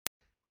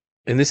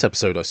In this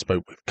episode, I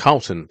spoke with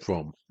Carlton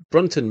from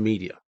Brunton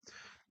Media.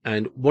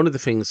 And one of the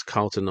things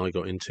Carlton and I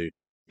got into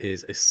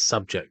is a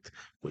subject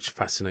which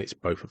fascinates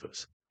both of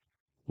us.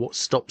 What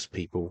stops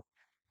people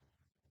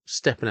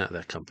stepping out of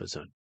their comfort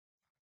zone?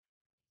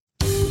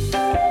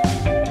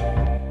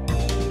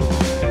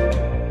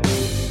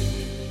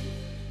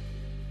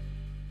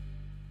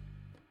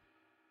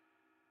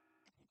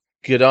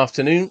 Good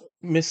afternoon,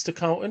 Mr.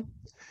 Carlton.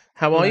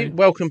 How are you? Hello.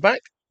 Welcome back.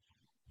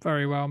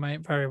 Very well,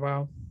 mate. Very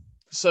well.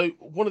 So,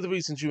 one of the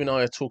reasons you and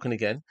I are talking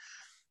again,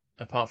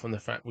 apart from the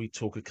fact we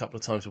talk a couple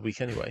of times a week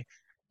anyway,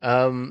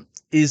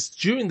 is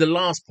during the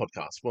last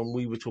podcast when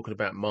we were talking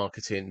about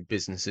marketing,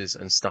 businesses,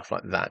 and stuff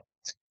like that.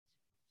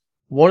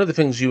 One of the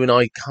things you and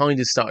I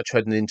kind of started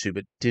treading into,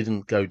 but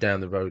didn't go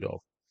down the road of,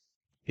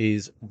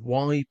 is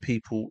why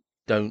people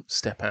don't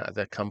step out of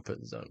their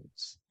comfort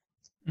zones.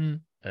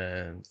 Mm.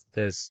 And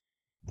there's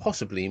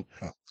possibly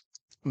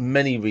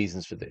many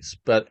reasons for this,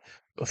 but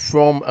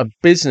from a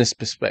business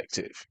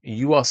perspective,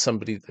 you are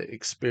somebody that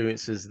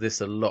experiences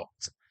this a lot,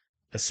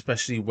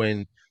 especially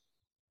when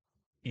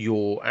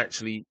you're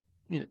actually,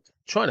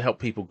 trying to help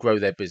people grow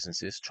their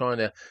businesses, trying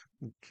to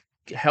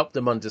help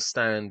them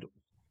understand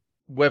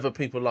whether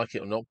people like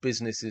it or not,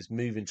 business is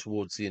moving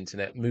towards the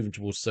internet, moving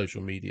towards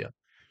social media.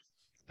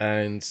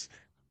 And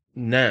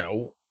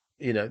now,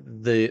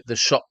 the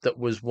shop that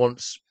was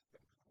once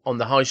on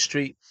the high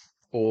street,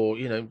 or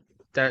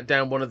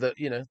down one of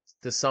the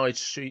the side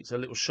streets, a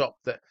little shop,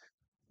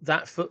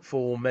 that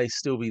footfall may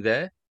still be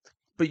there,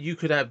 but you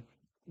could have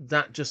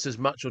that just as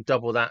much or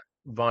double that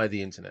via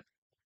the internet.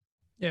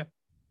 Yeah.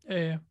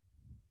 Yeah.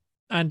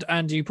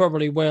 And you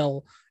probably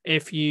will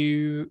if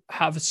you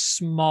have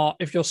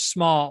if you're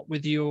smart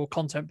with your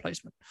content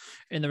placement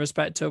in the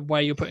respect of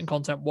where you're putting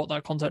content, what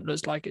that content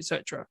looks like,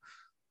 etc.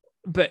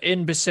 But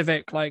in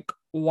specific, like,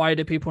 why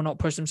do people not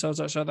push themselves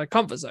outside their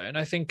comfort zone?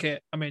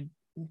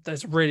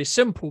 There's a really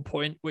simple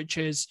point, which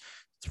is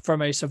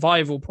from a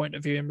survival point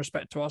of view in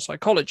respect to our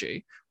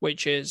psychology,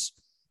 which is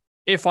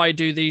if I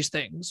do these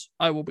things,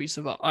 I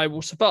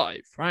will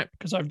survive, right?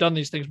 Because I've done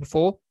these things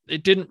before.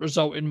 It didn't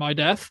result in my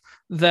death.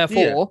 Yeah,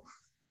 Therefore,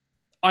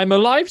 I'm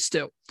alive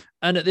still.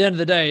 And at the end of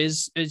the day,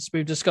 as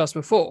we've discussed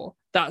before,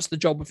 that's the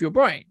job of your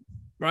brain,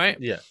 right?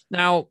 yeah,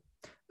 Now,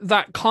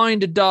 that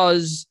kind of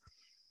does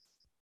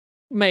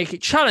make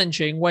it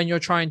challenging when you're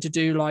trying to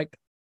do like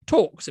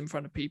talks in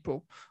front of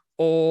people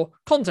or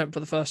content for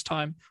the first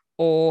time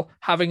or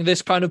having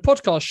this kind of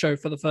podcast show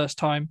for the first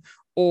time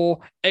or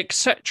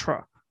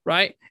etc.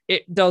 Right?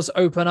 It does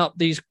open up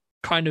these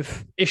kind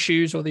of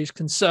issues or these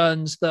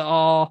concerns that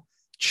are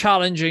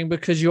challenging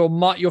because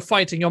you're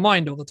fighting your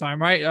mind all the time,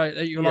 right?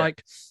 You're yeah,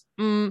 like,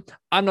 I'm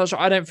not sure.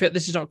 I don't feel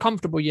this is not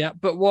comfortable yet.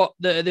 But what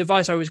the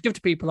advice I always give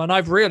to people, and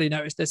I've really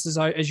noticed this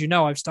as you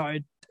know, I've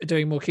started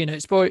doing more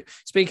keynote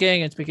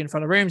speaking and speaking in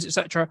front of rooms,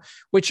 etc.,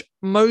 which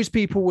most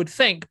people would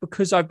think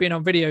because I've been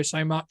on video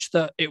so much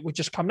that it would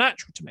just come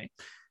natural to me.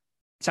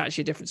 It's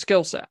actually a different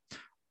skill set.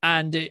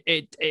 And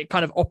it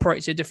kind of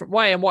operates a different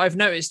way. And what I've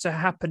noticed to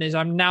happen is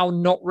I'm now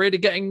not really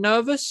getting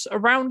nervous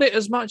around it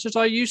as much as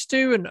I used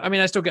to. And I mean,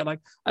 I still get like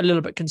a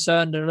little bit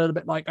concerned and a little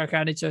bit like, okay,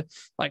 I need to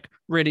like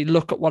really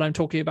look at what I'm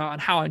talking about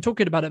and how I'm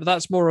talking about it. But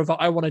that's more of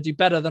I want to do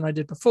better than I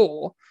did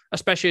before,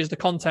 especially as the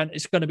content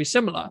is going to be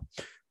similar.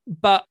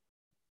 But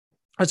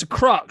as a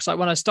crux, like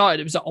when I started,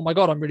 it was like, oh my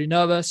God, I'm really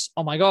nervous.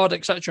 Oh my God,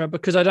 etc.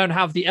 Because I don't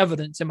have the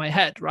evidence in my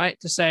head, right?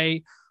 To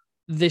say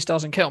this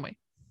doesn't kill me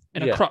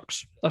in a yeah,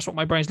 crux. That's what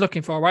my brain's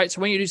looking for, right? So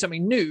when you do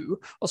something new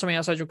or something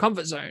outside your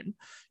comfort zone,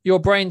 your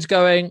brain's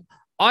going,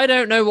 I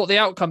don't know what the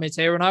outcome is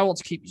here and I want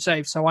to keep you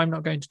safe, so I'm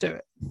not going to do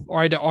it. Or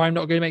I'm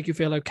not going to make you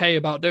feel okay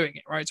about doing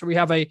it, right? So we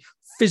have a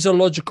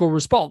physiological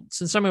response.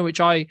 And something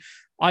which I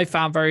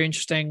found very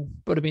interesting,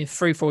 would have been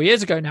 3-4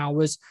 years ago now,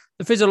 was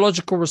the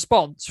physiological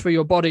response for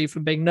your body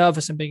from being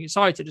nervous and being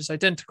excited is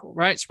identical,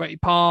 right? Sweaty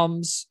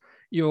palms,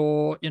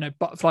 your,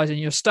 butterflies in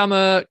your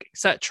stomach,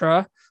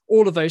 etc.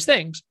 All of those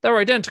things, they're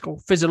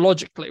identical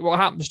physiologically. What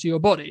happens to your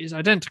body is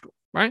identical,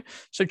 right?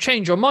 So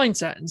change your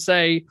mindset and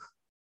say,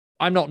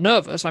 I'm not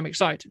nervous, I'm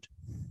excited,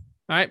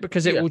 right?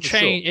 Because it yeah, will for sure.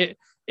 change it.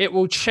 It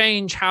will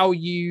change how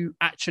you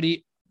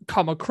actually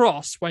come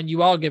across when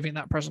you are giving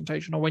that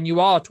presentation or when you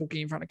are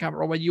talking in front of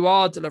camera or when you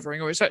are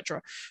delivering or etc.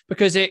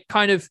 Because it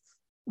kind of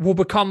will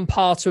become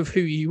part of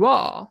who you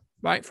are,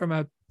 right? From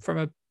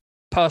a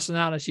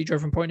personality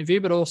driven point of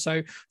view, but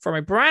also from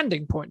a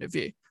branding point of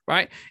view,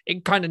 right?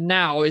 It kind of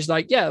now is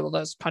like, yeah, well,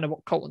 that's kind of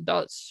what Colton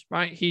does,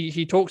 right?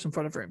 He talks in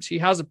front of rooms. He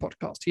has a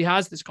podcast. He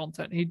has this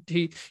content.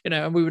 He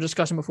and we were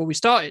discussing before we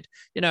started,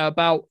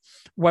 about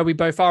where we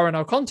both are in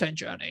our content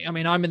journey. I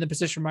mean, I'm in the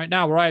position right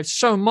now where I have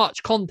so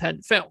much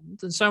content filmed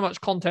and so much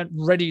content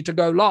ready to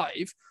go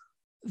live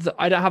that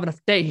I don't have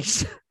enough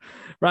days,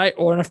 right?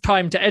 Or enough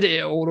time to edit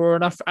it all, or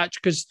enough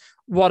actually, because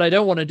what I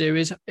don't want to do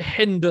is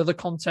hinder the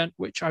content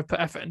which I put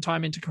effort and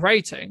time into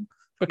creating,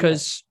 Yeah,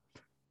 because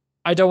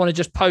I don't want to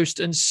just post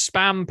and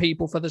spam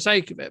people for the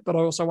sake of it, but I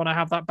also want to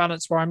have that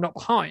balance where I'm not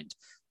behind.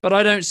 But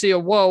I don't see a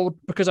world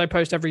because I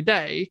post every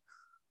day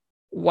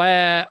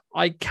where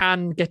I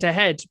can get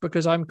ahead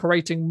because I'm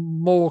creating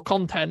more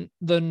content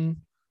than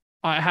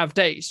I have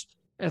days.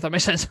 If that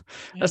makes sense.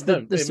 Yeah, That's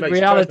the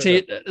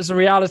reality. That's the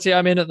reality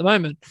I'm in at the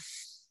moment.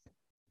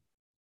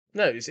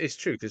 No, it's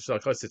true, because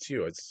like I said to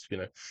you, it's,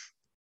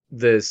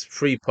 there's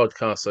 3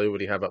 podcasts I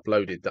already have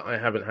uploaded that I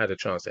haven't had a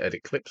chance to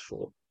edit clips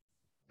for,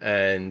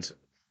 and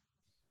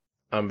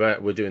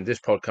we're doing this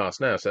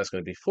podcast now, so that's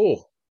going to be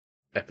 4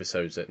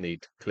 episodes that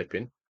need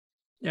clipping.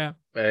 Yeah,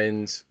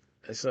 and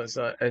it's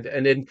like,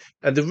 and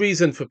the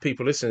reason for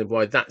people listening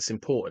why that's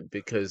important,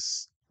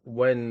 because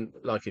when,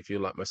 like, if you're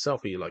like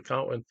myself or you like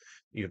Carlton,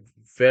 you have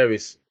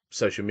various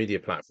social media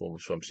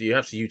platforms so you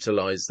have to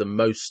utilize the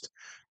most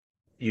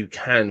you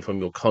can from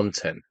your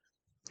content.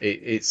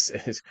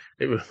 It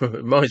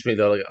reminds me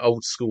of like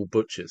old school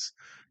butchers.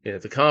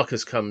 The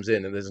carcass comes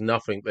in and there's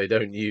nothing they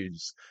don't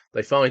use.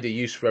 They find a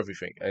use for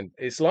everything, and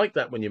it's like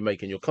that when you're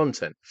making your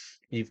content.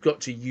 You've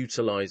got to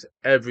utilize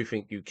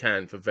everything you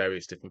can for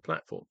various different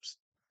platforms.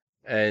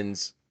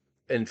 And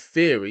in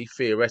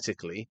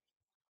theoretically,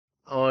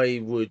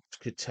 I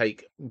could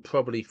take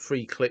probably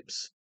 3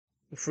 clips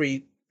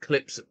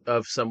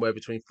of somewhere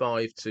between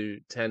 5 to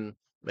 10,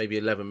 maybe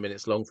 11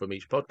 minutes long from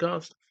each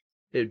podcast.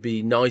 It'd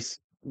be nice,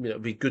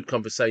 it'd be good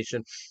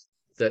conversation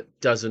that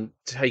doesn't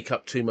take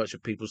up too much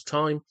of people's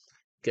time,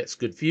 gets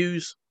good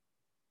views,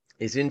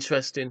 is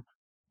interesting.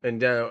 And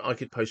now I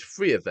could post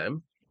 3 of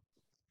them,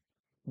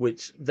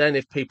 which then,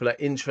 if people are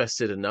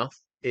interested enough,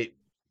 it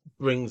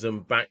brings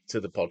them back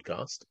to the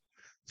podcast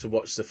to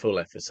watch the full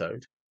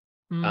episode,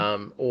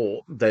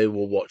 or they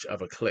will watch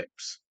other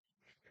clips.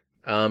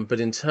 But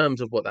in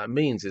terms of what that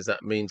means,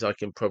 I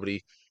can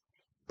probably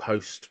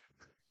post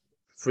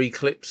 3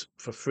 clips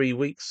for 3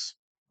 weeks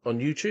on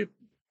YouTube.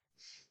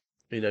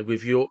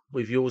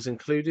 With yours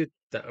included,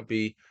 that would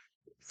be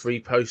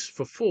 3 posts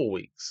for 4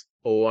 weeks.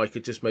 Or I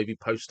could just maybe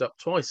post up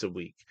twice a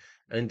week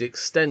and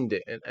extend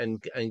it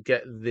and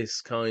get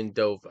this kind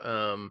of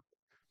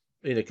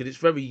because it's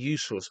very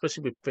useful,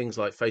 especially with things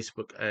like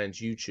Facebook and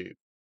YouTube,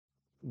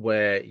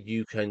 where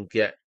you can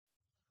get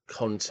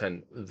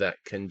content that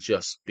can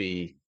just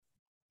be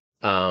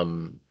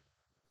uploaded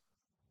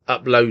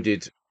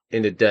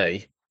in a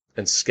day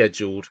and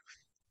scheduled,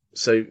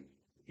 so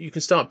you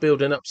can start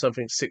building up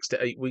something 6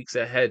 to 8 weeks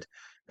ahead.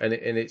 And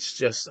it's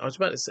just, I was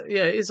about to say,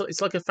 yeah,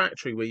 it's like a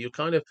factory where you're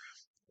kind of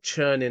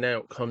churning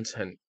out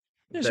content.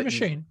 It's a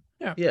machine.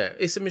 Yeah,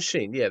 it's a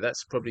machine. Yeah,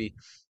 that's probably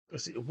a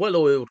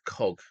well-oiled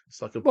cog.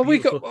 It's like a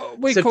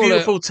a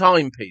beautiful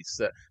timepiece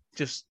that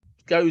just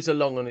goes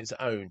along on its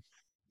own.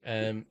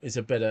 Is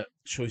a better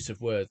choice of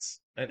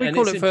words. We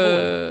call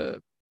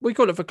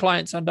it for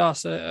clients and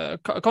us a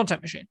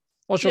content machine.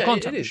 What's your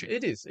content machine?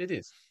 It is.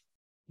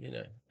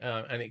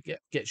 And it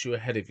gets you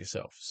ahead of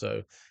yourself.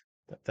 So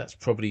that's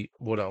probably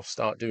what I'll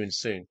start doing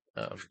soon.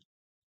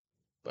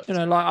 But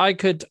I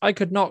could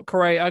not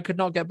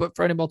get booked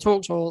for any more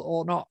talks,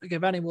 or not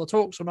give any more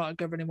talks, or not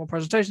give any more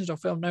presentations, or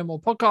film no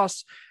more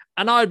podcasts,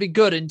 and I'd be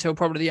good until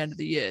probably the end of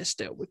the year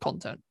still with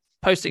content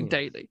posting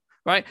daily,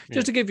 right?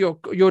 Just to give your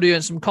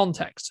audience some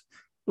context,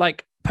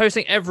 like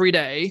posting every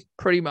day,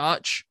 pretty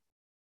much,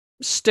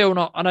 still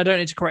not, and I don't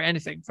need to create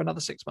anything for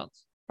another 6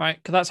 months, right?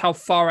 Because that's how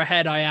far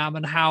ahead I am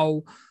and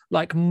how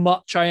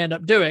much I end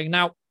up doing.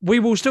 Now, we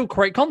will still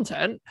create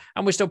content,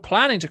 and we're still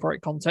planning to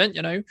create content.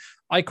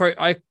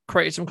 I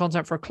created some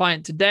content for a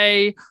client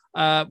today.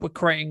 We're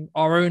creating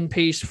our own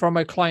piece from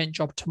a client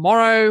job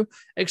tomorrow,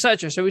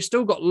 etc. So we've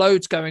still got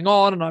loads going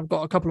on, and I've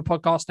got a couple of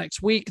podcasts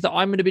next week that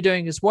I'm going to be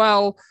doing as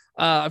well.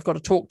 I've got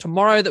a talk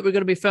tomorrow that we're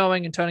going to be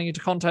filming and turning into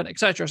content,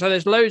 etc. So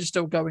there's loads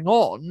still going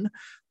on.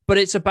 But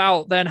it's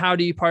about then how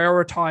do you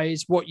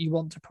prioritize what you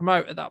want to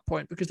promote at that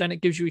point, because then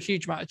it gives you a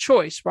huge amount of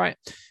choice, right?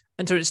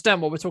 And to an extent,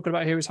 what we're talking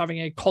about here is having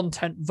a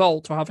content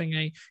vault, or having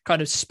a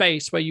kind of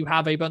space where you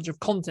have a bunch of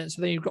content.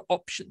 So then you've got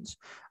options,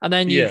 and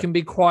then you can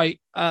be quite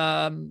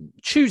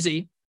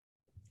choosy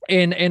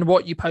in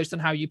what you post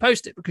and how you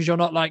post it, because you're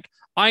not like,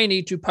 I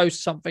need to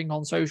post something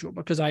on social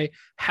because I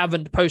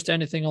haven't posted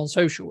anything on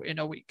social in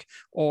a week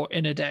or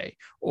in a day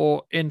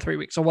or in 3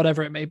 weeks or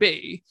whatever it may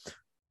be.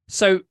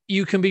 So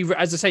you can be,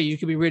 as I say, you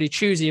can be really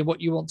choosy in what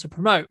you want to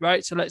promote,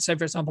 right? So let's say,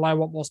 for example, I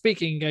want more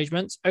speaking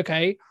engagements.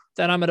 Okay,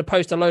 then I'm going to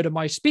post a load of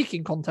my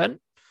speaking content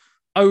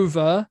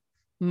over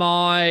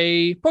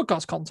my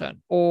podcast content,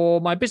 or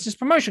my business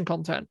promotion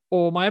content,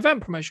 or my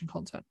event promotion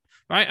content,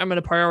 right? I'm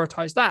going to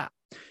prioritize that.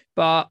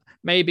 But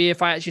maybe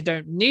if I actually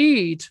don't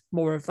need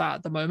more of that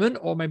at the moment,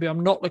 or maybe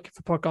I'm not looking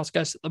for podcast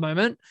guests at the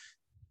moment,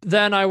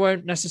 then I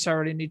won't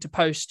necessarily need to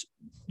post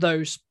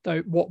those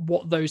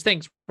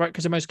things, right?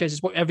 Because in most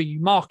cases, whatever you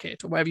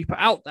market or whatever you put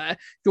out there,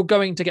 you're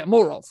going to get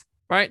more of,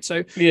 right?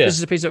 So this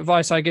is a piece of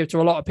advice I give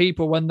to a lot of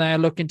people when they're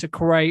looking to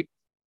create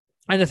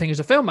anything as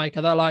a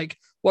filmmaker. They're like,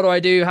 what do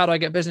I do? How do I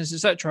get business,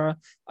 etc.?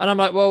 And I'm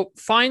like, well,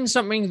 find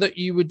something that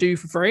you would do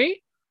for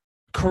free,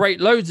 create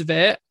loads of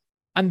it,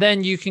 and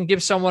then you can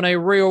give someone a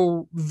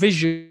real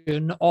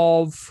vision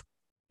of,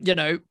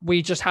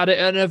 we just had it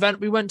at an event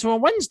we went to on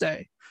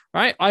Wednesday.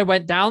 Right, I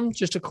went down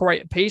just to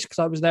create a piece because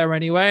I was there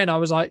anyway, and I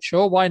was like,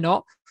 sure, why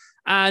not?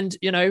 And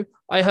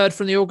I heard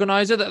from the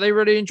organizer that they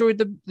really enjoyed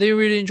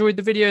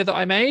the video that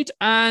I made,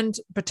 and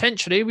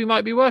potentially we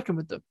might be working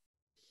with them.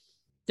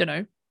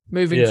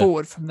 Moving Yeah.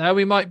 forward from there,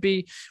 we might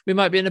be in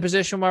a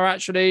position where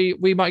actually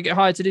we might get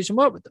hired to do some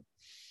work with them.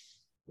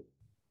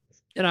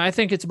 I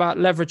think it's about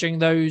leveraging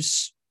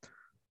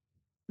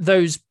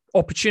those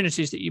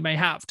opportunities that you may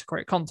have to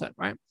create content,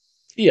 right?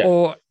 Yeah.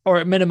 Or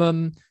at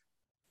minimum,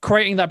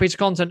 creating that piece of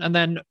content and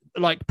then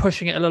like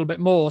pushing it a little bit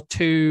more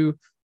to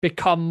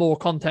become more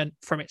content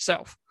from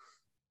itself,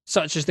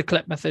 such as the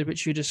clip method,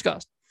 which you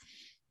discussed.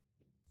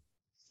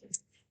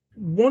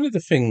 One of the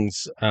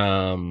things,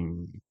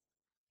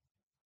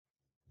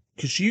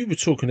 because you were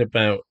talking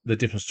about the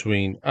difference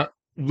between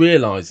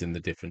realizing the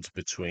difference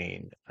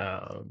between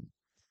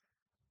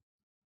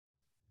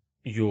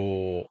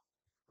your,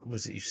 what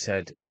was it you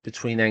said,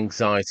 between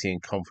anxiety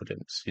and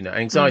confidence,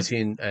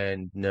 anxiety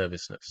and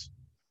nervousness.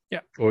 Yeah.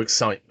 Or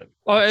excitement.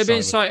 Or it'd be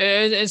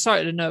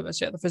excited and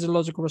nervous, yeah, the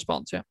physiological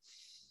response, yeah.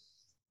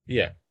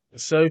 Yeah.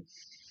 So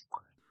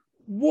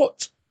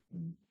what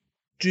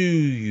do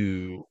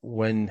you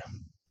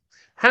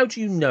how do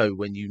you know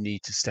when you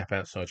need to step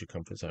outside your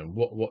comfort zone?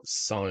 What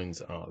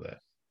signs are there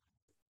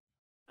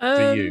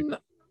for you?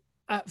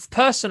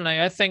 Personally,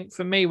 I think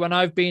for me, when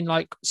I've been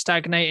like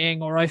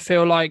stagnating, or I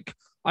feel like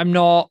I'm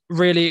not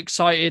really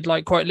excited,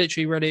 like quite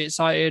literally really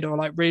excited, or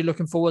like really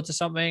looking forward to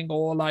something,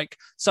 or like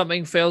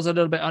something feels a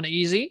little bit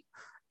uneasy,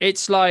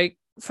 it's like,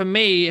 for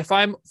me, if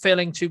I'm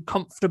feeling too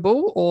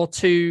comfortable, or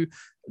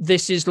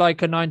this is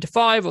like a 9 to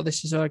 5, or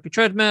this is like a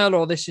treadmill,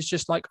 or this is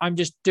just like I'm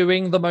just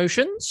doing the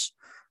motions,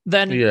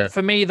 then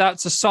for me,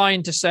 that's a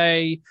sign to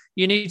say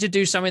you need to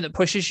do something that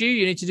pushes you.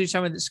 You need to do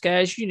something that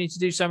scares you. You need to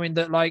do something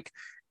that like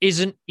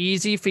isn't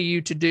easy for you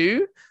to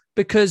do,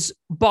 because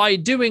by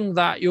doing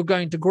that, you're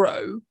going to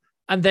grow.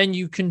 And then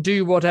you can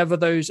do whatever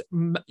those,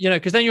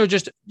 because then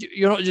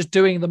you're not just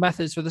doing the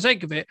methods for the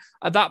sake of it.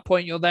 At that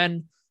point, you're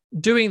then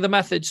doing the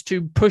methods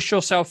to push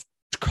yourself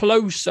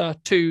closer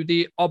to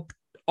the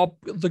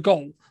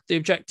goal, the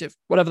objective,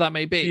 whatever that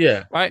may be.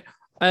 Yeah. Right.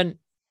 And,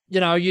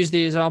 I'll use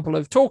the example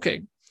of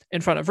talking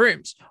in front of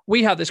rooms.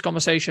 We had this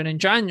conversation in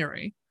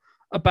January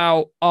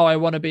about, I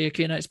want to be a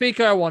keynote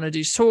speaker. I want to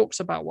do talks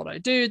about what I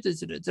do.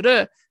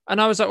 And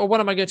I was like, well, when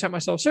am I going to take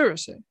myself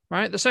seriously?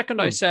 Right. The second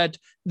I said,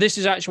 this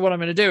is actually what I'm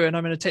going to do, and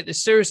I'm going to take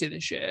this seriously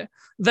this year,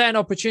 then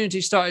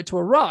opportunities started to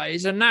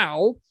arise. And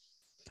now,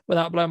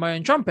 without blowing my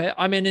own trumpet,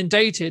 I'm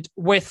inundated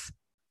with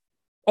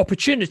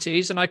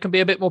opportunities, and I can be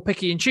a bit more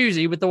picky and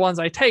choosy with the ones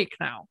I take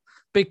now,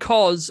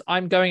 because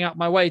I'm going out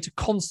my way to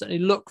constantly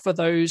look for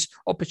those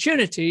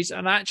opportunities.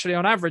 And actually,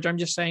 on average, I'm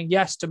just saying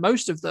yes to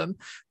most of them,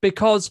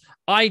 because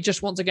I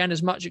just want to gain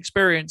as much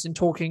experience in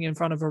talking in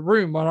front of a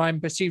room where I'm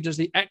perceived as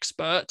the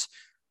expert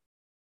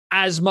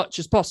as much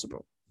as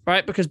possible,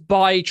 right? Because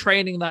by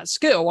training that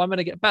skill, I'm going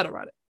to get better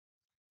at it.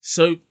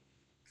 So,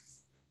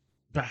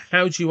 but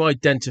how do you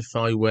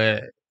identify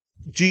where,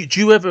 do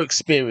you ever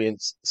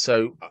experience,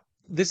 so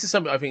this is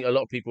something I think a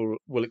lot of people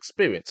will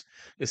experience,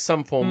 is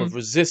some form of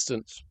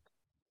resistance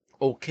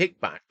or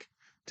kickback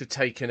to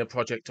taking a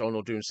project on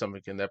or doing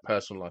something in their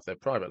personal life, their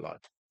private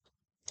life.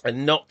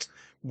 And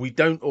we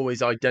don't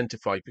always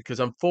identify, because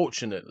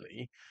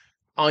unfortunately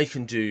I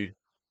can do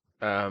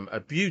a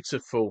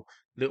beautiful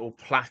little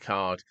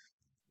placard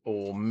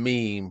or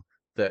meme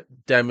that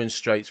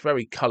demonstrates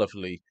very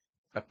colourfully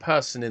a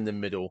person in the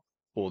middle,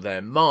 or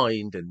their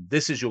mind, and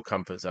this is your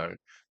comfort zone,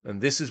 and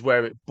this is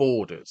where it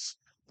borders.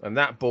 And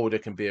that border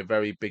can be a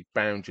very big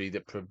boundary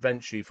that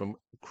prevents you from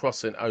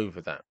crossing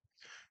over that.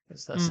 That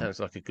sounds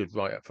like a good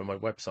write-up for my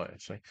website,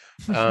 actually.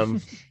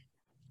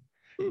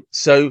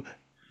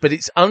 But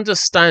it's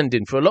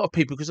understanding for a lot of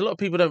people, because a lot of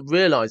people don't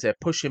realise they're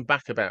pushing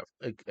back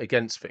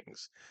against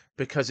things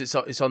because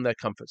it's on their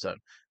comfort zone,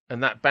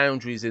 and that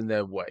boundary is in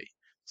their way.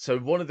 So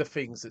one of the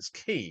things that's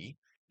key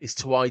is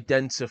to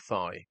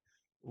identify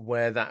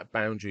where that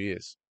boundary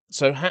is.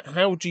 So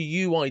how do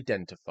you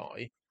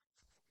identify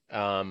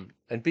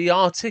and be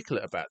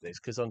articulate about this?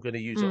 Because I'm going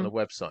to use it on a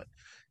website,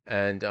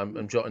 and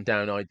I'm jotting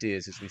down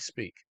ideas as we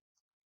speak.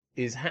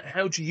 Is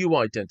how do you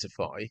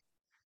identify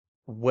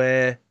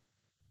where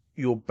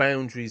your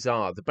boundaries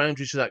are, the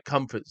boundaries of that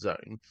comfort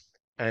zone,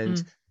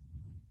 and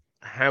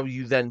how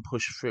you then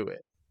push through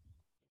it?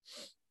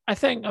 I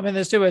think,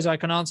 there's two ways I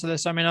can answer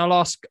this.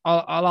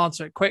 I'll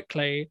answer it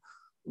quickly,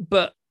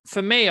 but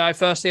for me, I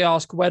firstly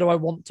ask, where do I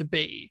want to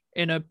be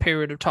in a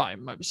period of time?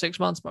 It might be 6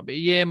 months, might be a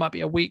year, might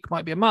be a week,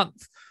 might be a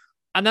month.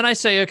 And then I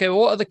say, okay, well,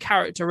 what are the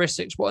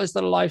characteristics? What is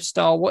the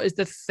lifestyle? What is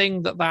the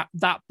thing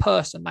that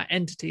person, that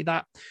entity,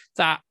 that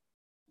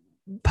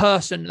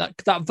person,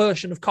 that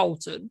version of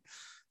Colton,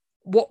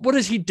 what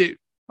does he do,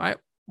 right?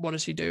 What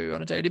does he do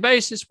on a daily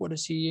basis? What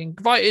is he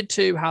invited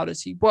to? How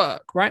does he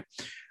work, right?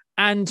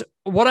 And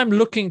what I'm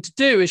looking to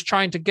do is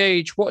trying to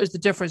gauge what is the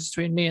difference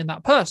between me and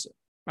that person,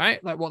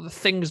 right? Like what the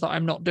things that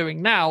I'm not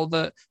doing now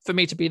that for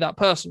me to be that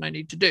person I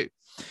need to do.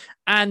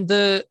 And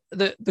the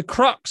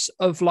crux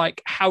of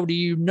like how do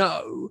you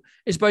know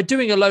is by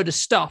doing a load of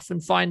stuff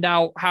and find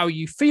out how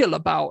you feel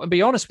about and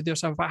be honest with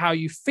yourself about how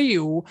you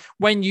feel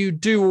when you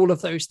do all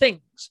of those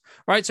things,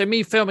 right? So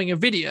me filming a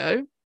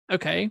video,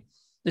 okay,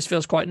 this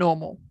feels quite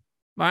normal,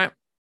 right?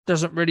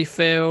 Doesn't really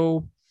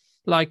feel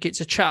like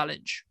it's a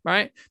challenge,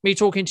 right? Me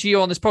talking to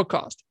you on this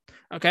podcast,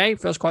 okay,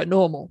 feels quite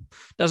normal.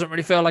 Doesn't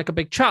really feel like a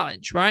big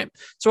challenge, right?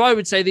 So I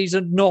would say these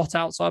are not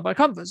outside my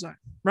comfort zone,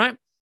 right?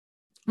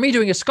 Me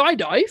doing a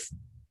skydive,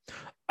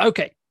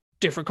 okay,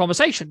 different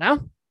conversation now,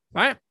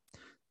 right?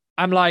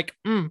 I'm like,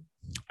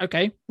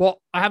 okay, what?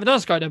 I haven't done a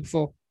skydive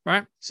before,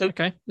 right? So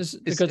okay, this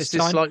is this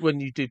like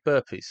when you do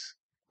burpees?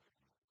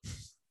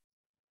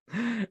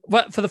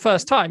 Well, for the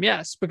first time,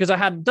 yes, because I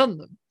hadn't done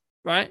them,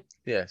 right?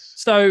 Yes.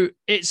 So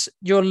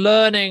you're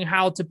learning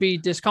how to be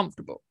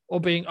discomfortable or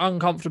being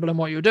uncomfortable in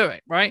what you're doing,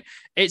 right?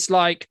 It's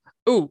like,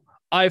 oh,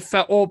 I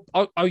felt, or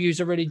I'll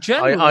use a really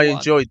general I one.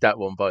 enjoyed that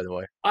one, by the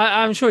way.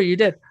 I'm sure you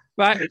did,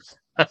 right?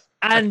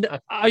 And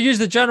I use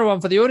the general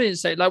one for the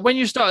audience sake. Like when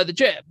you start at the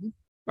gym,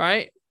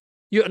 right?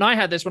 You and I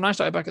had this when I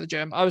started back at the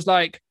gym. I was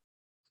like,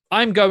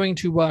 I'm going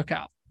to work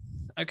out.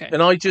 Okay.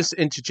 And I just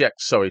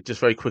interject, sorry, just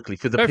very quickly,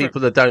 for the Go for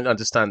people that don't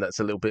understand, that's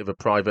a little bit of a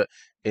private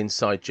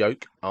inside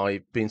joke.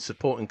 I've been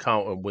supporting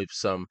Carlton with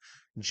some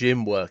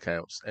gym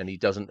workouts, and he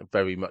doesn't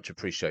very much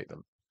appreciate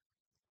them.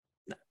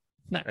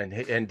 No.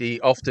 And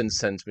he often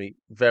sends me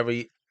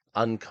very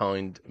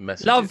unkind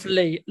messages.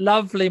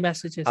 Lovely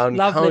messages. Unkind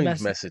lovely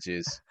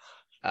messages.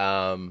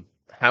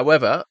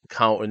 However,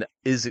 Carlton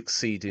is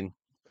exceeding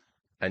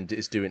and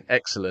is doing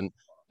excellent,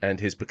 and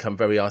has become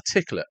very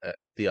articulate at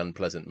the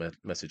unpleasant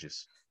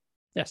messages.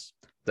 Yes.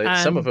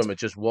 Some of them are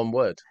just one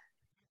word.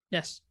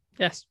 Yes.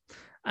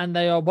 And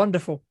they are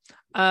wonderful.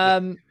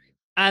 And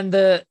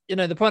the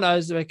point I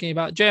was making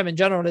about gym in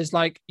general is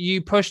like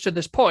you push to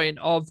this point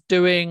of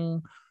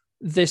doing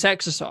this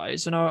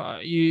exercise, and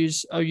I'll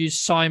use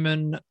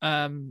Simon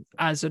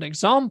as an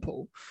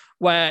example,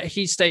 where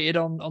he stated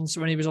on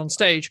when he was on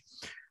stage,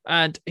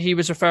 and he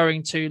was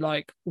referring to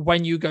like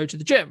when you go to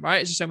the gym,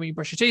 right? It's the same when you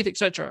brush your teeth,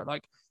 etc.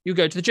 Like you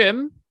go to the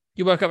gym,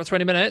 you work out for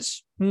 20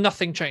 minutes,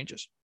 nothing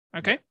changes.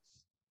 Okay.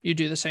 You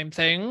do the same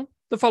thing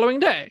the following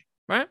day,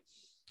 right?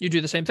 You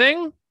do the same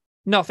thing,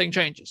 nothing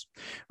changes,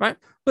 right?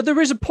 But there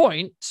is a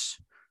point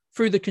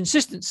through the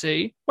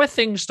consistency where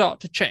things start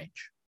to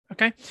change,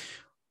 okay?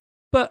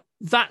 But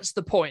that's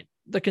the point.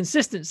 The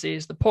consistency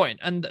is the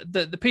point. And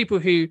the people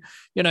who,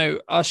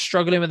 are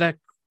struggling with their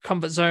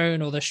comfort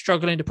zone, or they're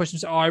struggling to push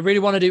themselves, I really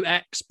want to do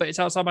X, but it's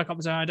outside my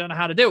comfort zone, I don't know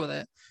how to deal with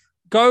it.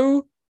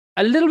 Go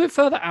a little bit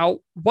further out,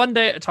 one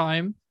day at a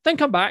time, then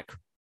come back,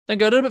 then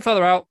go a little bit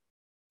further out,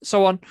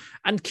 so on,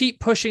 and keep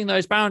pushing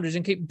those boundaries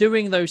and keep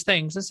doing those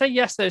things and say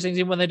yes to those things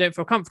even when they don't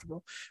feel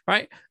comfortable,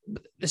 right?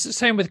 It's the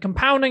same with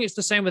compounding. It's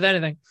the same with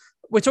anything.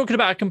 We're talking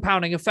about a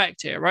compounding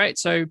effect here, right?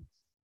 So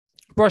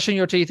brushing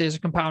your teeth is a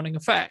compounding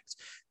effect.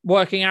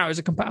 Working out is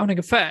a compounding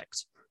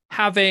effect.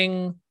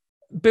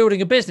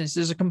 Building a business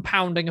is a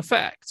compounding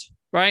effect,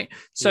 right?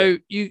 So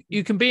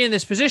you can be in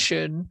this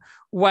position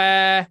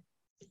where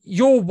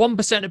your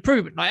 1%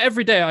 improvement. Like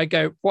every day I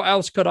go, what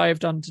else could I have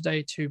done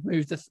today to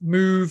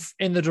move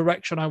in the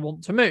direction I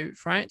want to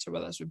move, right? So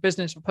whether that's with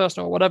business or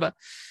personal or whatever.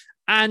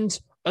 And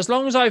as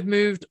long as I've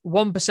moved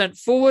 1%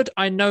 forward,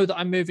 I know that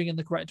I'm moving in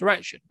the correct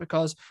direction,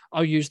 because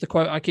I'll use the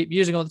quote I keep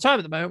using all the time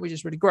at the moment, which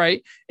is really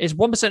great, is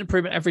 1%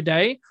 improvement every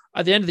day.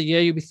 At the end of the year,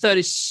 you'll be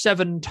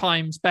 37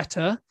 times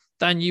better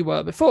than you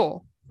were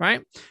before,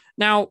 right?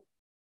 Now,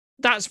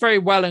 that's very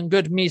well and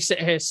good me sit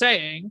here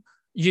saying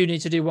you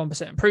need to do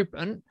 1%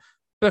 improvement,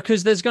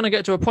 because there's going to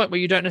get to a point where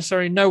you don't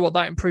necessarily know what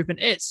that improvement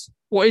is.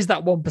 What is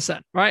that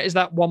 1%, right? Is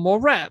that one more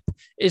rep?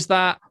 Is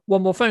that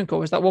one more phone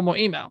call? Is that one more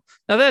email?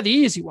 Now, they're the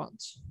easy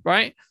ones,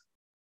 right?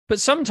 But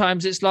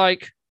sometimes it's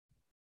like,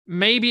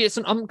 maybe it's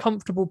an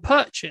uncomfortable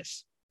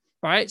purchase,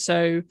 right?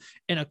 So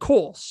in a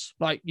course,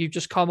 like you've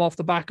just come off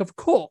the back of a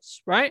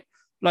course, right?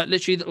 Like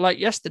literally like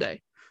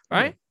yesterday,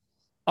 right?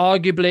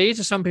 Arguably,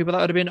 to some people,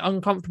 that would have been an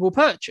uncomfortable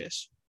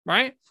purchase,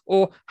 right?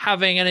 Or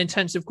having an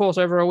intensive course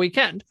over a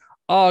weekend.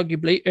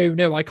 Arguably, oh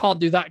no, I can't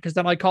do that because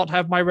then I can't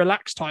have my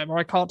relaxed time, or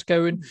I can't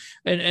go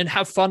and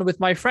have fun with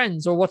my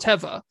friends or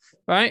whatever,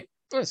 right?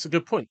 That's a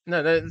good point.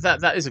 No,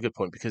 that is a good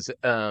point, because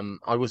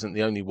I wasn't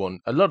the only one.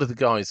 A lot of the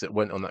guys that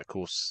went on that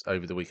course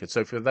over the weekend.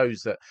 So for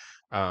those that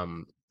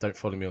don't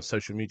follow me on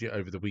social media,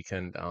 over the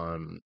weekend,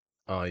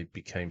 I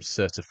became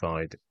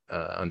certified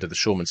under the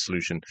Shawman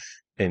Solution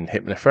in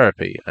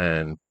hypnotherapy,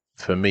 and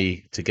for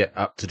me to get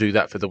up to do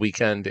that for the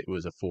weekend, it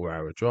was a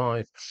 4-hour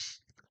drive.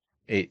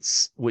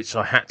 Which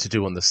I had to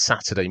do on the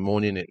Saturday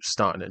morning. It was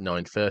starting at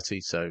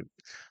 9:30, so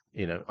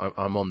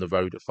I'm on the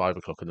road at 5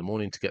 o'clock in the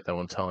morning to get there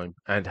on time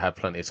and have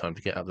plenty of time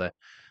to get up there.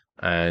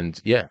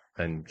 And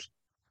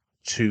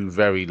 2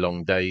 very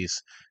long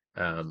days.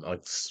 I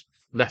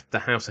left the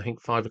house, I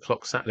think 5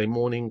 o'clock Saturday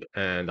morning,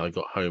 and I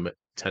got home at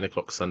 10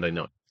 o'clock Sunday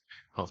night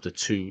after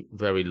 2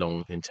 very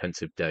long,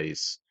 intensive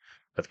days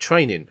of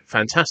training.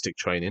 Fantastic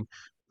training,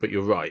 but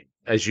you're right.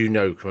 as you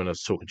know, when I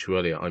was talking to you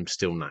earlier, I'm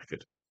still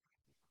knackered.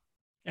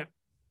 Yeah.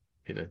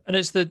 You know. And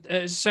it's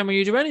the same when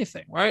you do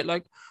anything, right?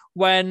 Like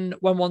when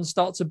one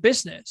starts a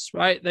business,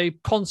 right? They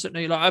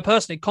constantly, like I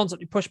personally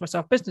constantly push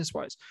myself business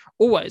wise.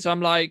 Always,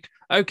 I'm like,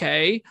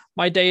 okay,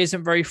 my day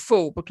isn't very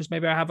full because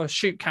maybe I have a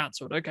shoot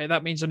cancelled. Okay,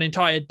 that means an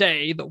entire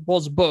day that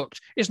was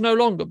booked is no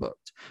longer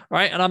booked,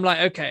 right? And I'm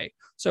like, okay,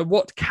 so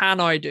what can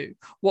I do?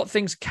 What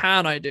things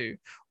can I do?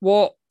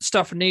 What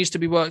stuff needs to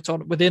be worked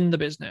on within the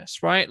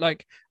business, right?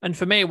 Like, and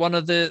for me, one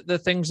of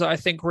the things that I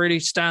think really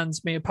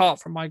stands me apart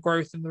from my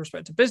growth in the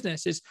respect of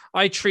business is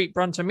I treat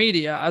Brunter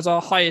Media as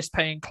our highest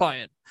paying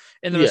client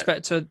in the Yeah.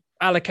 respect to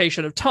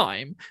allocation of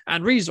time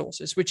and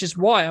resources, which is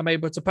why I'm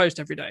able to post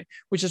every day,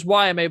 which is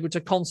why I'm able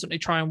to constantly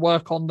try and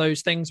work on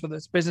those things, whether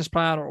it's a business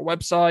plan or a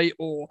website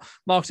or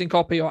marketing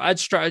copy or ad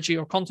strategy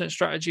or content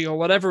strategy or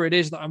whatever it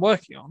is that I'm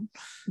working on,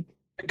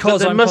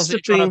 because I'm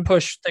constantly trying to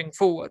push things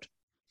forward.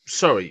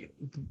 Sorry,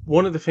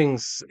 one of the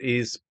things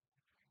is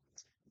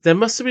there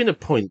must have been a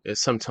point at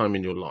some time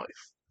in your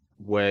life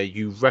where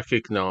you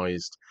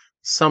recognized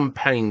some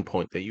pain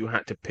point that you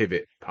had to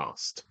pivot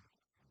past.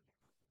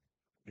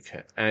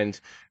 Okay.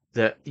 And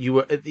that you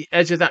were at the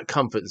edge of that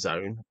comfort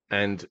zone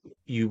and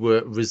you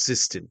were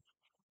resisting.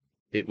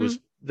 It was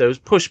there was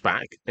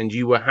pushback and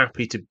you were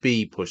happy to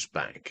be pushed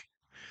back,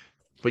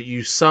 but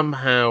you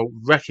somehow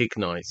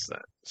recognized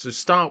that. So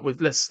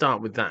let's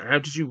start with that. How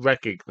did you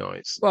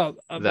recognize Well,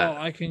 that?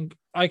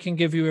 I can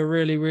give you a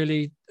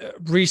really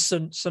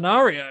recent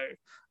scenario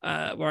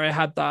where I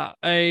had that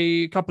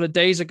a couple of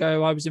days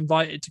ago. I was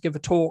invited to give a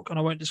talk, and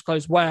I won't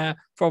disclose where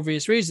for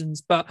obvious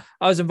reasons, but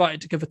I was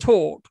invited to give a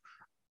talk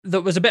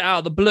that was a bit out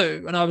of the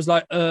blue, and I was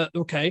like,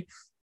 okay,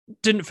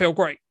 didn't feel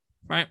great,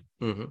 right?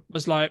 Mm-hmm.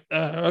 Was like,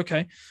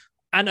 okay.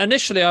 And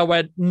initially I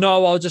went,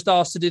 no, I'll just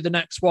ask to do the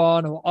next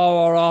one, or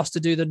I'll ask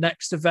to do the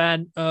next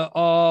event,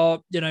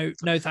 or,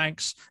 no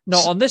thanks,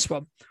 not on this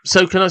one.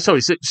 So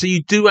so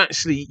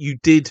you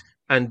did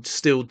and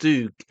still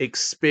do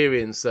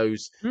experience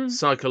those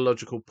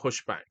psychological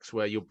pushbacks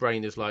where your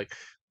brain is like,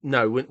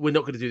 no, we're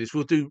not going to do this.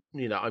 We'll do,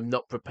 I'm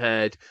not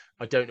prepared.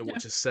 I don't know what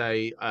to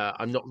say.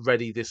 I'm not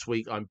ready this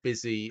week. I'm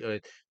busy.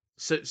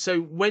 So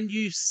when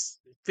you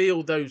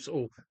feel those,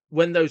 or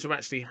when those are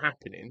actually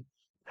happening,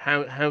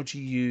 how do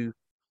you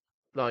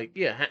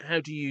how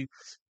do you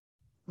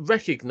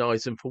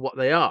recognize them for what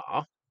they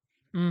are?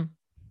 And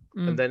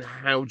then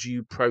how do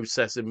you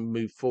process and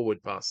move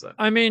forward past that?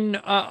 I mean,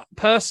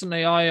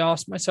 personally, I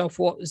asked myself,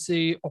 what is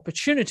the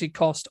opportunity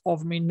cost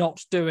of me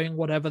not doing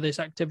whatever this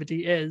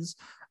activity is?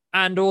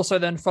 And also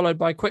then followed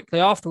by quickly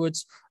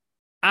afterwards,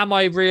 am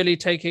I really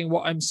taking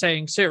what I'm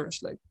saying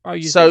seriously? I'll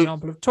use the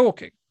example of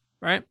talking,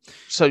 right?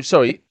 So,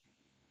 sorry,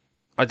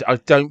 I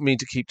don't mean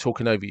to keep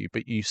talking over you,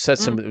 but you said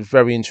something that was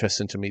very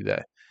interesting to me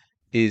there.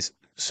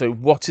 So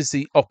what is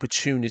the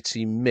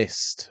opportunity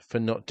missed for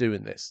not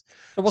doing this?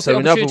 So what's the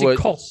opportunity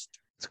cost?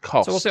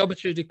 Cost. So what's the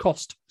opportunity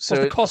cost?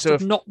 What's the cost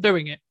of not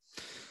doing it?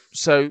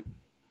 So,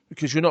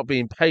 because you're not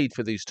being paid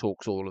for these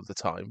talks all of the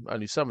time,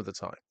 only some of the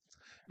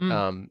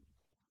time.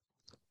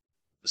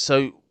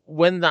 So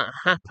when that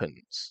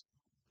happens,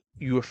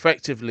 you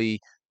effectively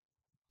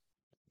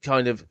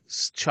kind of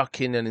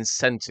chuck in an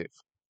incentive,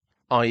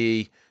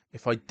 i.e.,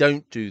 if I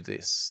don't do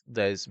this,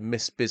 there's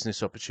missed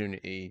business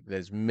opportunity,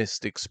 there's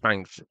missed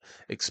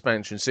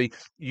expansion. So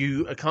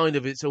you are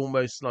it's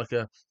almost like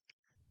a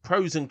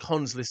pros and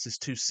cons list is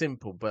too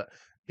simple, but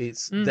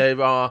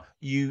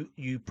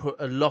you put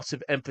a lot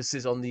of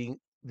emphasis on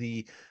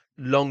the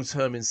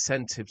long-term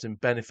incentives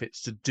and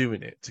benefits to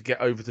doing it, to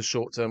get over the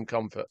short-term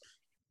comfort.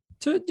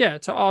 To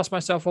ask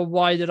myself, well,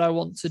 why did I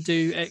want to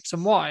do X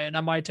and Y? And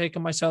am I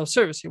taking myself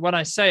seriously? When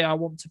I say I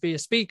want to be a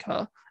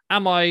speaker,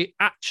 am I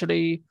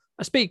actually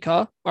a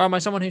speaker, or am I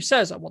someone who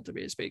says I want to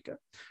be a speaker?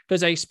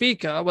 Because a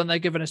speaker, when they're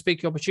given a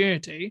speaking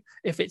opportunity,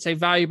 if it's a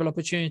valuable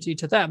opportunity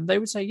to them, they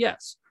would say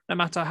yes, no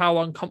matter how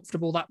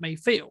uncomfortable that may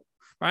feel,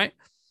 right?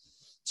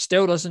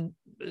 Still don't,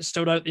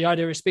 the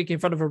idea of speaking in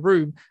front of a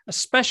room,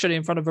 especially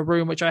in front of a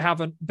room which I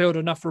haven't built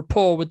enough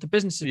rapport with the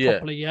businesses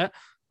properly yet,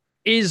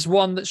 is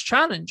one that's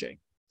challenging.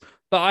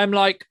 But I'm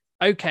like,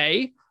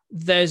 okay,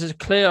 there's a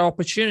clear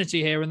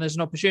opportunity here, and there's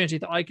an opportunity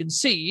that I can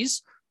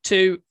seize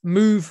to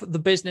move the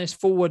business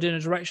forward in a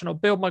direction, or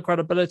build my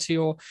credibility,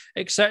 or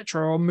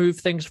etc., or move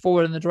things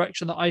forward in the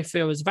direction that I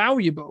feel is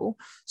valuable.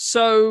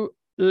 So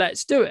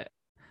let's do it.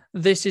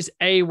 This is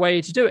a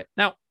way to do it.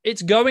 Now,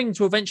 it's going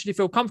to eventually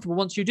feel comfortable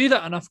once you do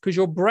that enough, because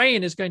your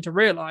brain is going to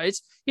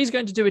realize he's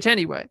going to do it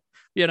anyway.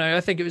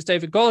 I think it was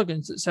David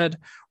Goggins that said,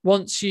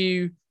 once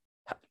you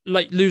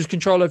lose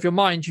control of your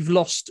mind,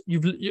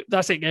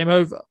 that's it, game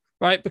over,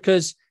 right?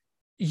 Because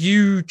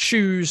you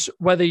choose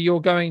whether you're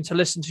going to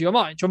listen to your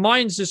mind. Your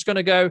mind's just going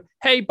to go,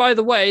 hey, by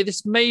the way,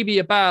 this may be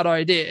a bad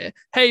idea.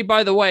 Hey,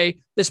 by the way,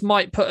 this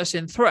might put us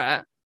in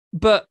threat,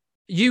 but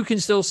you can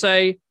still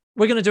say,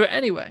 we're going to do it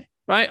anyway,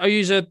 right? I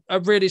use a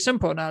really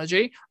simple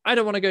analogy. I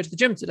don't want to go to the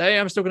gym today.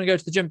 I'm still going to go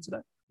to the gym today.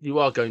 You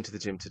are going to the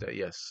gym today,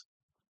 yes.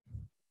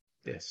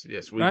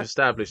 Yes. We've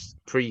established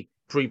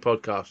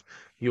pre-podcast,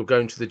 you're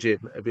going to the gym.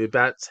 It'll be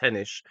about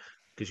 10ish,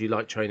 because you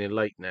like training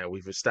late now.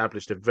 We've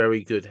established a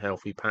very good,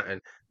 healthy pattern.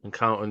 And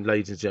Carlton,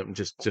 ladies and gentlemen,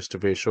 just to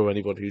reassure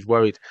anybody who's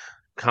worried,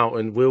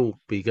 Carlton will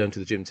be going to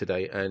the gym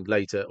today and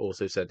later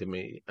also sending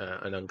me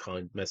an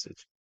unkind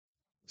message.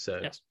 So,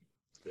 Yes.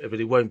 but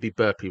it won't be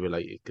burpee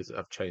related because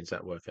I've changed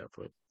that workout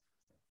for him.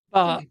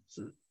 But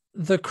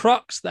the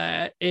crux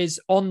there is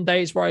on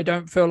days where I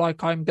don't feel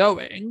like I'm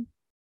going,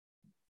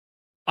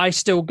 I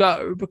still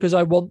go because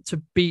I want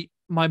to beat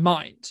my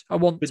mind. I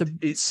want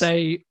to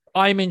say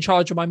I'm in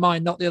charge of my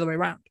mind, not the other way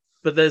around.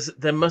 But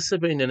there must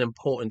have been an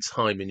important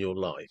time in your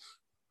life,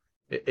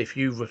 if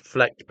you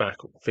reflect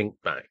back or think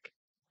back,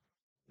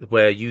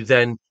 where you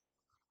then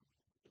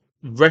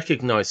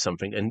recognized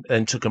something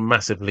and took a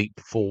massive leap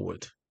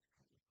forward.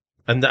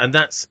 And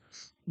that's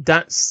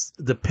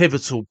the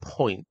pivotal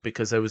point,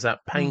 because there was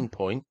that pain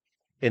point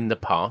in the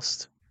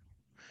past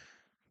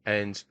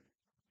and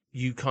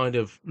you kind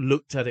of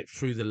looked at it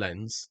through the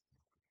lens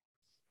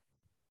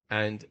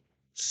and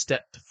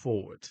stepped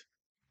forward,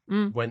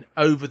 went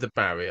over the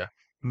barrier,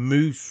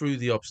 moved through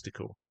the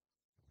obstacle.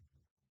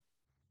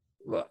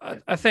 Well,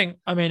 I think,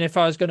 I mean, if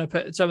I was going to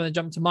put something that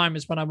jumped to mind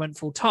was when I went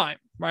full time,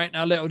 right?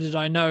 Now, little did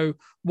I know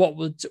what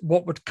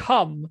would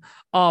come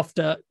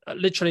after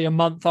literally a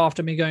month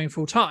after me going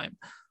full time.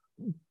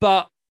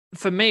 But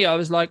for me, I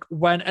was like,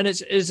 when, and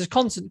it's a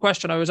constant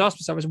question I always ask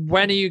myself is,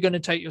 when are you going to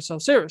take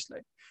yourself seriously?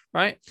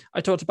 Right?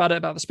 I talked about it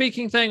about the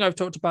speaking thing. I've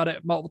talked about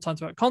it multiple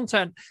times about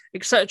content,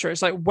 etc.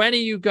 It's like, when are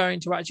you going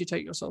to actually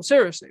take yourself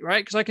seriously?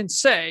 Right? Because I can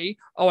say,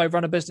 oh, I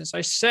run a business.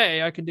 I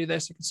say I can do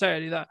this. I can say I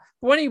do that.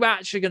 But when are you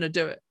actually going to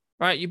do it?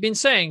 Right? You've been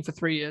saying for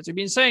 3 years. You've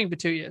been saying for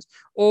 2 years.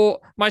 Or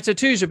my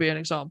tattoos would be an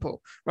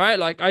example, right?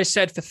 Like I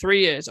said for 3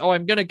 years, oh,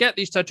 I'm going to get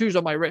these tattoos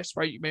on my wrist,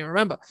 right? You may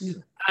remember.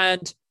 Yeah.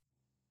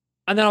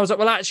 And then I was like,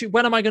 well, actually,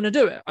 when am I going to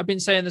do it? I've been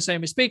saying the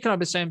same with speaking. I've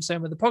been saying the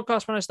same with the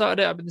podcast when I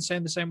started it. I've been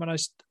saying the same when I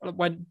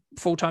went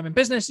full-time in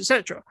business,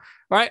 etc.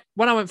 Right?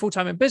 When I went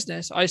full-time in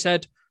business, I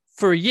said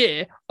for a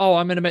year, oh,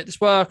 I'm going to make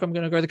this work. I'm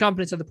going to grow the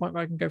company to the point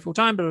where I can go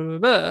full-time, blah, blah,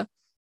 blah.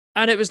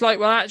 And it was like,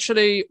 well,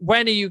 actually,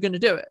 when are you going to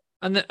do it?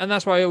 And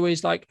that's why I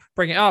always like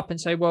bring it up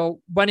and say, well,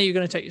 when are you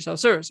going to take yourself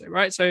seriously,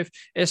 right? So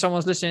if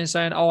someone's listening and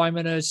saying, oh, I'm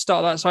going to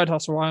start that side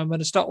hustle, or I'm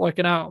going to start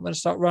working out, I'm going to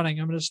start running,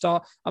 I'm going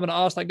to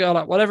ask that girl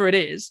out, whatever it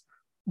is,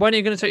 when are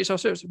you going to take yourself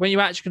seriously? When are you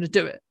actually going to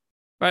do it,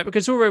 right?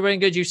 Because it's all very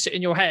good you sit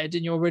in your head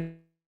and you're really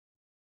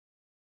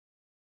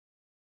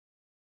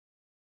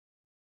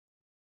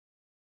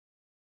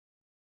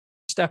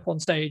step on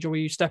stage, or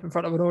you step in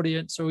front of an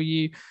audience, or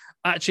you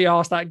actually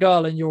ask that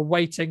girl and you're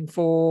waiting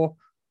for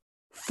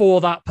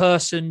that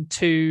person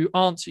to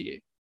answer you,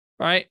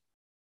 right?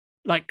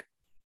 Like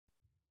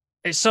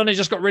it suddenly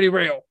just got really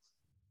real.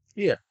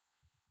 Yeah.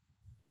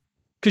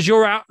 Because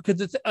you're out,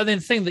 because the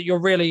thing that you're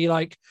really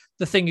like,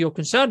 the thing you're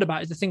concerned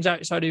about is the things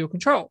outside of your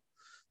control,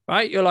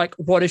 right? You're like,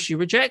 what if she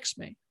rejects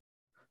me,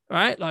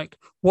 right? Like,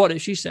 what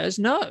if she says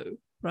no,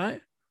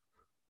 right?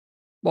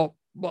 Well,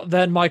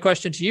 then my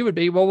question to you would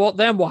be, well,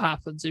 what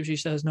happens if she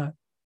says no?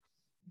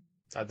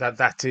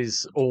 That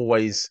is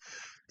always.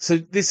 So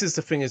this is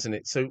the thing, isn't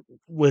it? So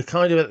we're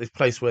kind of at this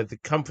place where the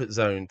comfort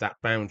zone, that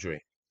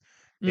boundary,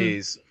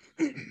 is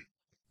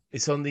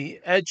it's on the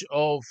edge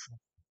of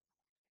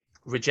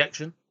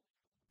rejection,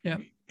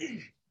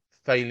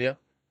 failure.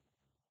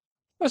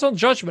 Well, it's on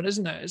judgment,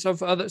 isn't it? It's of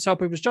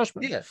people's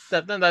judgment. Yeah,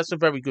 that's a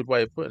very good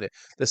way of putting it.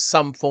 There's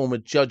some form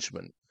of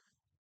judgment.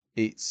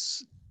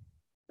 It's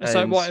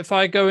like, what if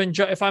I go and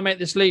if I make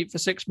this leap for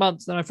 6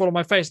 months, then I fall on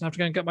my face and have to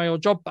go and get my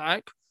old job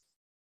back?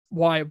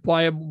 Why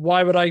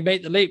would I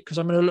make the leap? Because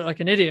I'm going to look like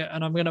an idiot,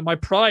 and my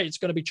pride's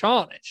going to be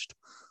tarnished.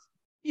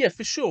 Yeah,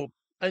 for sure.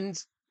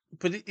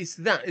 But it's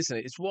that, isn't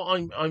it? It's what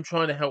I'm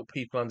trying to help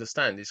people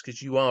understand. Is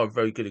because you are a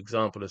very good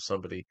example of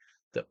somebody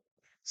that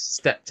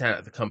stepped out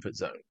of the comfort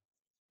zone,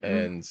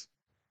 and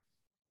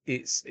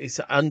it's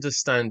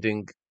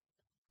understanding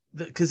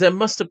that, because there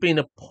must have been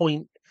a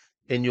point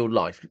in your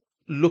life,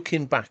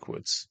 looking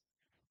backwards,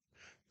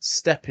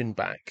 stepping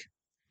back,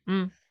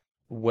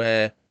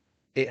 where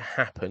it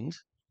happened.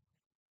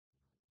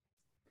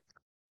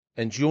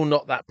 And you're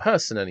not that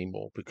person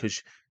anymore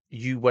because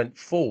you went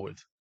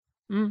forward.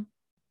 You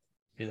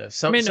know,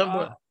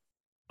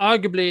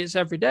 arguably it's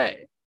every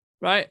day,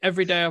 right?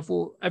 Every day I've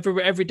walked,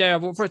 every day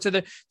I've walked for it. So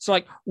it's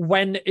like,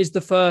 when is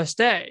the first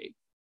day?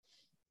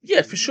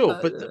 Yeah, for sure.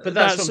 But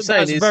that's what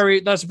I'm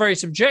saying. That's very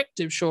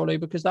subjective, surely,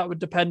 because that would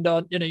depend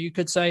on, you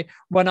could say,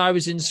 when I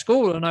was in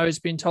school and I was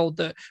being told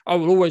that I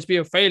will always be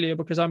a failure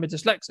because I'm a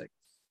dyslexic.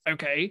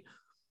 Okay.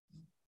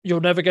 You'll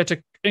never get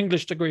an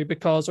English degree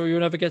because, or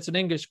you'll never get an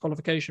English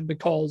qualification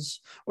because,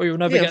 or you'll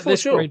never get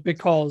this grade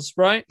because,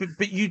 right?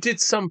 But you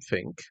did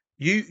something.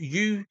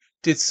 You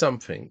did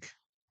something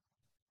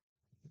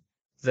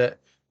that,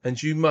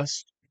 and you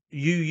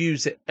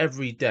use it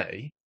every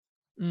day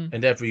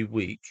and every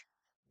week,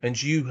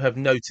 and you have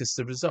noticed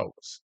the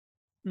results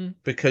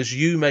because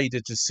you made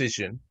a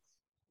decision,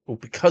 or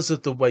because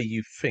of the way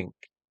you think,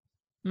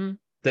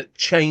 that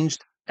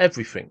changed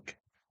everything,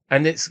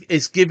 and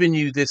it's given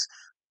you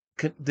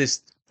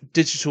this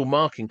digital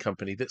marketing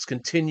company that's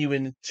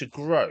continuing to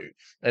grow,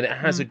 and it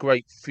has a Mm,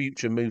 great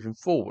future moving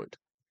forward.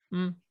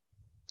 mm.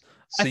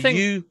 I So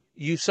think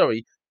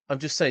sorry, I'm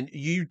just saying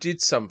you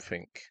did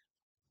something.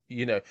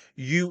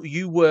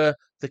 You were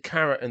the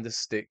carrot and the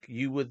stick.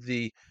 You were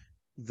the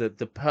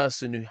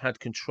person who had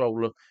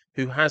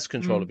who has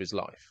control of mm, his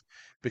life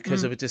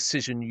because of mm. a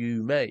decision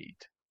you made.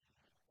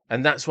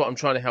 And that's what I'm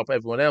trying to help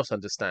everyone else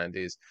understand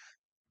is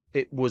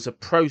it was a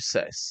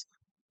process.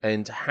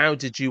 And how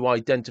did you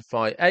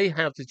identify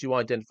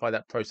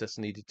that process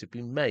needed to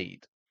be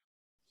made?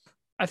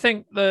 I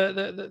think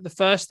the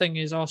first thing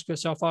is ask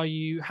yourself: are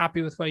you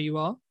happy with where you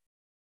are?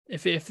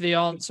 If the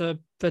answer,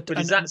 but But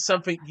is that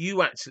something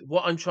you actually,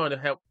 what I'm trying to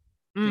help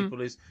mm,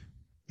 people is,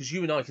 because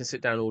you and I can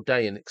sit down all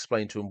day and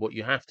explain to them what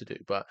you have to do,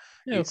 but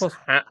yeah, of it's course.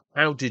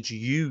 how did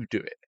you do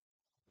it?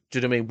 Do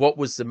you know what I mean? What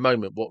was the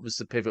moment? What was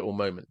the pivotal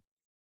moment?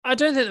 I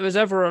don't think there was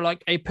ever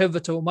a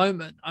pivotal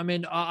moment. I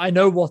mean, I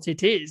know what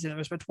it is in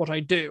respect to what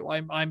I do.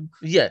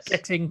 Yes,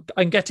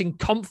 I'm getting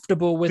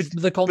comfortable but with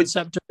the but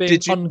concept of being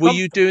were you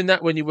uncomfortable. doing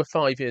that when you were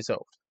 5 years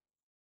old?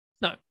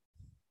 No,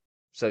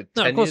 So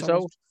no, of ten course I years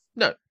was. old?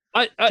 No.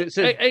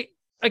 So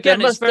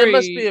Again, it's there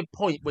must be very a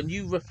point when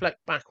you reflect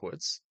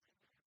backwards,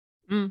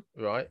 mm,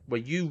 right, where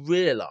you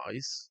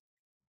realise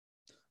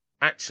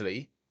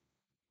actually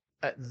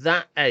at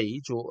that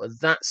age or at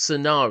that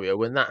scenario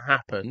when that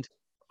happened,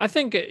 I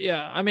think it,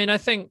 yeah. I mean, I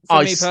think for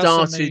I me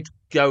started personally,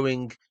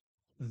 going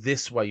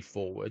this way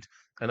forward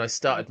and I mm,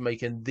 started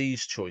making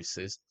these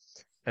choices.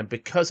 And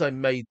because I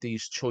made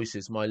these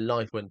choices, my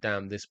life went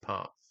down this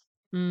path.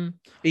 mm,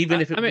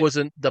 Even if I it mean,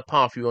 wasn't the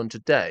path you're on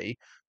today,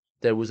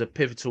 there was a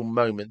pivotal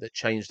moment that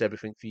changed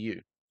everything for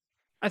you.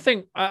 I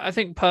think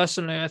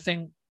personally, I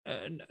think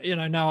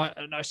now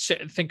I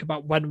sit and think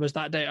about when was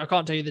that date. I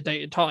can't tell you the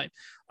date and time.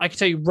 I can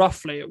tell you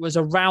roughly. It was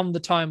around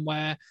the time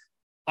where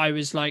I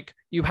was like,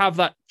 you have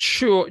that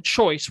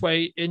choice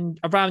where in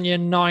around year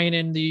 9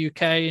 in the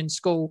UK in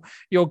school,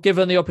 you're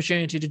given the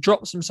opportunity to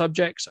drop some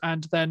subjects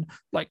and then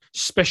like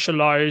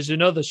specialize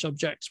in other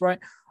subjects, right?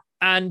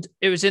 And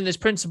it was in this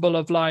principle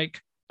of like,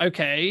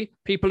 okay,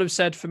 people have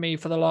said for me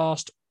for the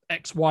last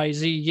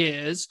XYZ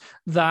years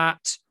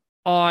that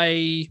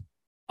I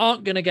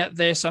aren't going to get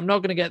this. I'm not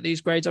going to get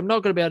these grades. I'm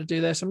not going to be able to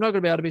do this. I'm not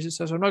going to be able to be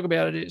successful. I'm not going to be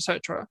able to do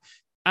etc.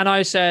 And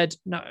I said,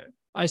 no.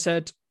 I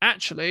said,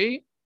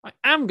 actually, I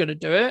am going to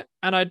do it.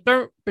 And I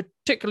don't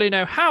particularly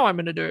know how I'm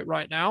going to do it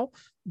right now,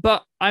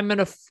 but I'm going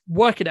to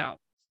work it out.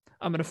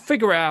 I'm going to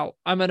figure it out.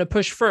 I'm going to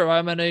push through.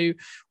 I'm going to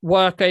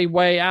work a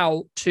way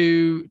out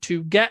to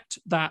get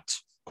that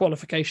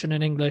qualification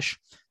in English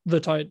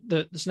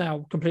that's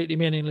now completely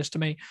meaningless to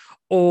me,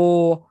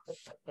 or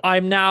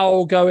I'm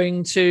now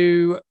going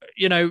to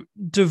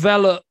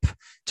develop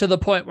to the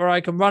point where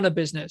I can run a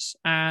business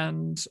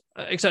and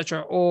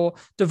etc. Or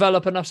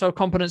develop enough self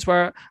confidence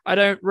where I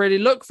don't really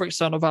look for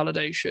external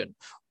validation,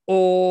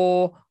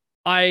 or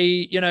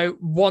I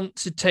want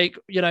to take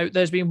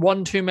there's been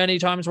one too many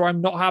times where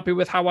I'm not happy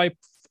with how I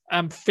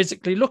am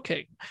physically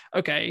looking.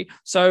 Okay,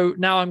 so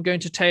now I'm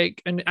going to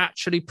take and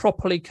actually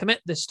properly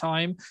commit this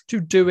time to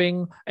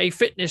doing a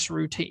fitness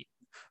routine.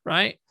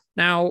 Right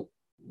now,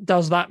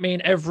 does that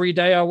mean every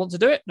day I want to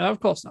do it? No, of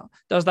course not.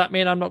 Does that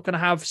mean I'm not going to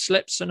have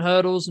slips and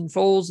hurdles and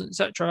falls,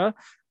 etc.?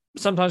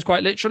 Sometimes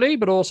quite literally,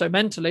 but also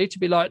mentally to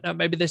be like, no,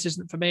 maybe this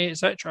isn't for me,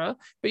 etc.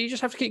 But you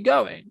just have to keep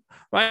going,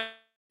 right?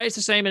 It's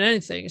the same in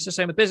anything. It's the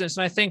same with business.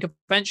 And I think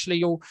eventually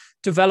you'll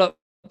develop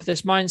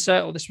this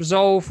mindset or this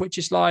resolve, which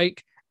is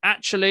like,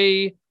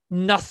 actually,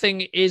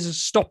 nothing is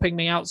stopping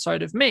me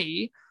outside of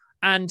me.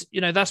 And,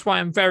 that's why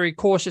I'm very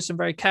cautious and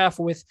very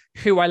careful with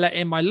who I let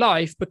in my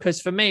life,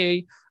 because for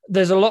me,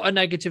 there's a lot of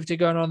negativity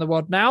going on in the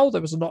world now.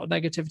 There was a lot of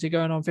negativity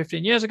going on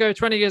 15 years ago,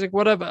 20 years ago,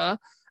 whatever.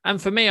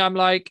 And for me, I'm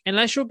like,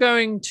 unless you're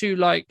going to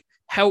like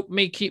help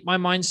me keep my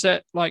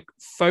mindset like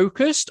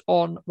focused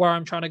on where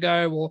I'm trying to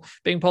go or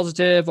being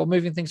positive or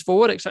moving things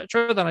forward,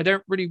 etc., then I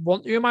don't really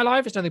want you in my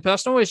life. It's nothing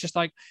personal. It's just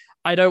like,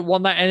 I don't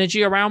want that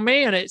energy around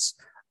me.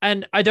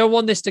 And I don't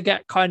want this to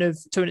get kind of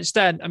to an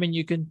extent. I mean,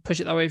 you can push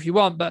it that way if you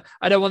want, but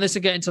I don't want this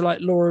to get into like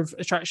law of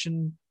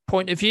attraction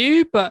point of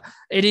view, but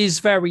it is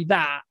very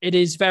that. It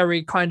is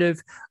very kind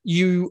of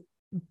you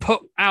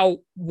put out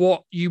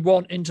what you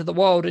want into the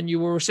world and you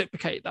will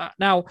reciprocate that.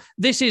 Now,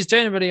 this is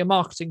generally a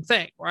marketing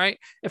thing, right?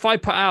 If I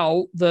put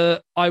out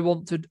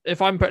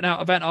if I'm putting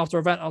out event after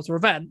event after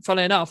event,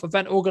 funnily enough,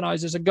 event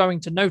organizers are going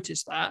to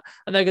notice that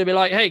and they're going to be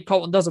like, hey,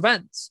 Colton does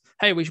events.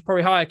 Hey, we should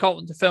probably hire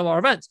Colton to film our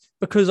events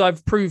because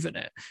I've proven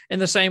it. In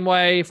the same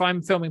way, if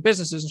I'm filming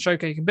businesses and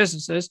showcasing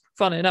businesses,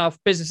 funnily enough,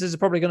 businesses are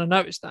probably going to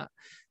notice that,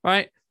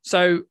 right?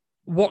 So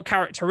what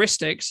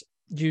characteristics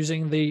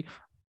using the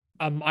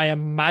I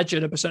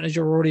imagine a percentage of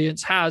your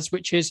audience has,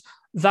 which is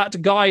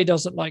that guy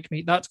doesn't like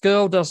me, that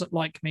girl doesn't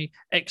like me,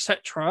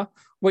 etc.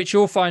 Which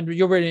you'll find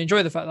you'll really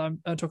enjoy the fact that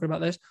I'm talking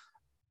about this.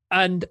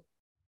 And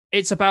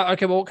it's about,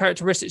 okay, well, what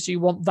characteristics do you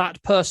want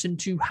that person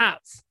to have,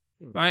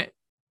 right?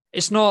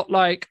 It's not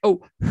like,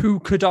 oh,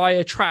 who could I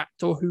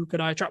attract or who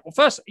can I attract? Well,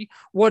 firstly,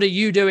 what are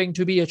you doing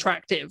to be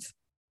attractive,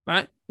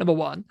 right? Number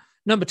one.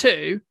 Number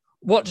two,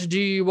 what do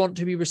you want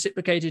to be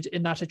reciprocated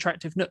in that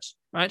attractiveness,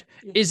 right?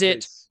 Yeah, Is it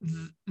it's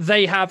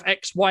they have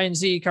X, Y, and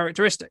Z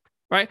characteristic,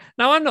 right?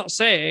 Now, I'm not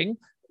saying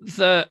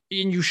that,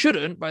 and you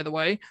shouldn't, by the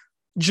way,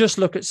 just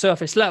look at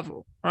surface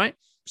level, right?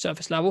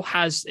 Surface level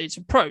has its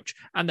approach,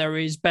 and there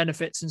is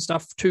benefits and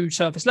stuff to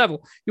surface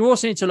level. You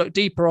also need to look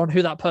deeper on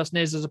who that person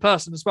is as a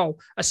person as well,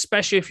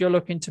 especially if you're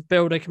looking to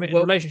build a committed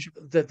well, relationship.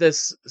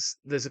 there's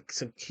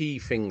some key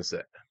things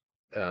there,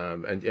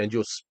 and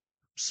you're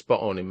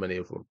spot on in many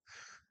of them.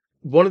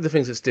 One of the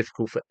things that's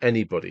difficult for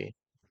anybody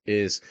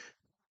is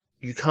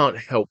you can't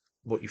help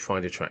what you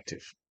find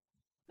attractive,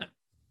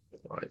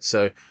 right?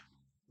 So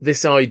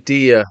this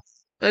idea,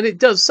 and it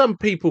does, some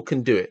people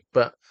can do it,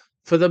 but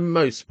for the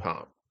most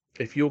part,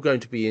 if you're going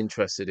to be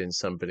interested in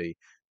somebody,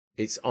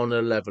 it's on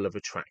a level of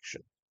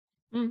attraction,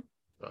 Mm,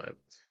 right?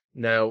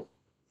 Now,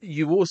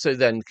 you also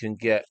then can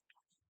get,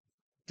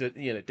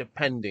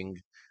 depending,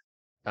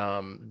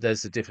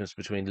 there's a difference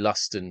between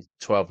lust and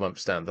 12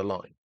 months down the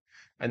line.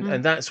 And mm,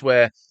 and that's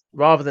where,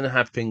 rather than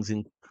have things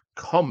in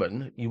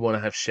common, you want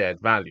to have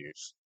shared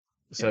values.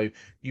 yeah. So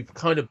you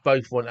kind of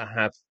both want to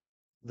have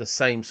the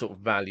same sort of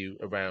value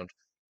around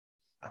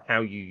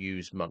how you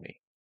use money.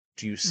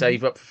 Do you Mm,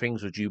 save up for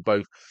things, or do you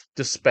both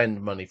just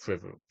spend money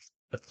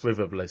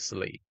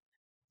frivolously?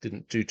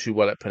 Didn't do too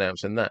well at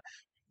pronouncing that.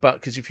 But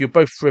because if you're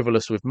both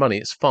frivolous with money,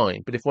 it's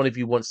fine. But if one of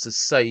you wants to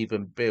save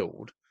and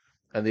build,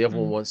 and the other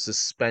one mm, wants to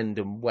spend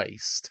and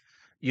waste,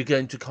 you're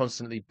going to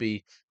constantly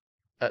be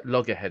at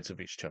loggerheads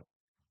with each other.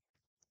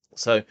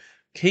 So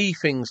key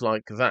things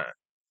like that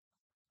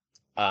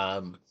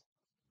um,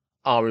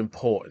 are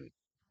important.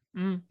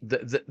 mm,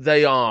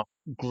 They are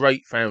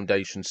great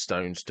foundation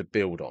stones to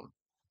build on.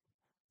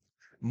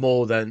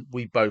 More than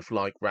we both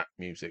like rap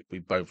music, we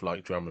both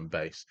like drum and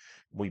bass,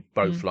 we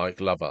both mm.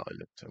 like Love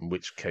Island, in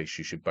which case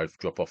you should both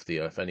drop off the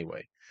earth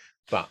anyway.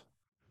 But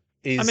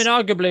I mean, is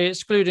arguably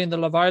excluding the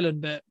Love Island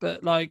bit,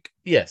 but like,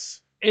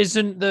 yes,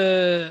 isn't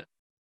the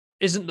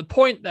isn't the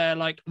point there,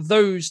 like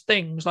those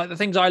things, like the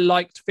things I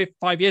liked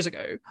 5 years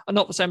ago are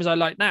not the same as I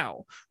like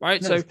now,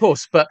 right? no, So of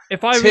course, but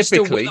if I was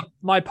still with typically,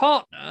 my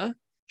partner,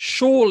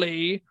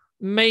 surely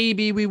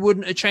maybe we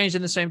wouldn't have changed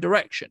in the same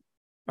direction,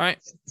 right?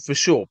 for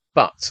sure.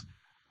 But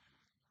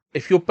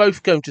if you're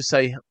both going to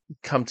say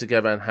come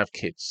together and have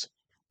kids,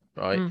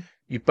 right? Mm,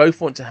 You both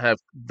want to have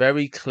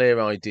very clear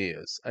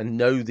ideas and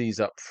know these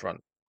up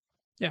front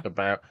yeah.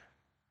 about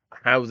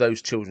how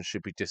those children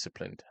should be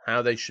disciplined,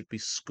 how they should be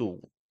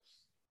schooled.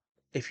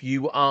 If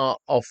you are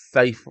of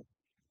faith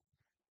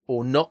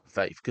or not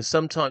faith, because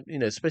sometimes,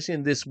 especially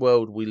in this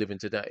world we live in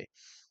today,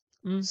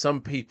 Mm,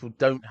 some people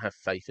don't have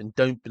faith and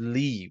don't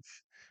believe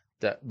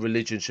that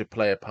religion should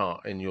play a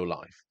part in your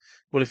life.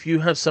 Well, if you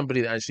have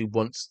somebody that actually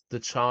wants the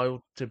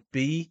child to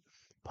be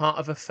part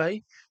of a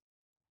faith,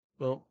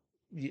 well,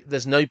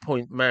 there's no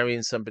point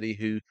marrying somebody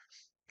who,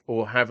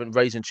 or having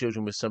raising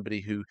children with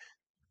somebody who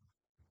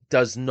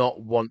does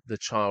not want the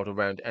child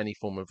around any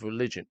form of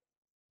religion,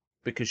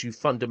 because you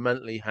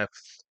fundamentally have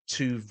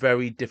two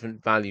very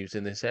different values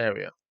in this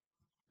area.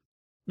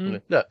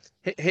 mm, Look,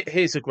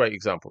 here's a great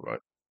example, right?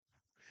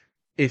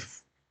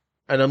 If,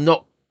 and I'm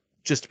not,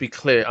 just to be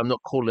clear, I'm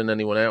not calling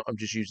anyone out. I'm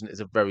just using it as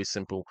a very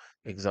simple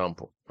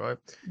example, right?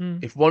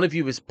 mm, If one of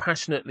you is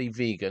passionately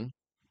vegan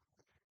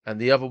and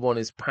the other one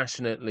is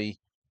passionately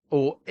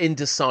or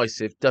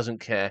indecisive, doesn't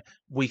care,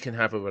 we can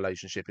have a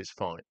relationship. It's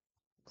fine,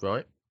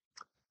 right?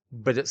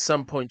 But at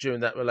some point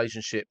during that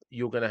relationship,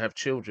 you're going to have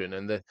children,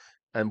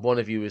 and one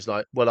of you is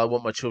like, well, I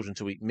want my children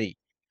to eat meat,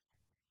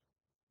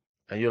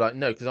 and you're like,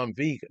 no, because I'm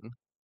vegan.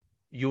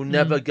 You're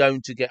never mm,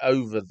 going to get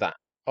over that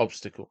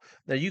obstacle.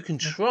 Now you can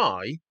yeah.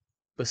 try,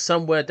 but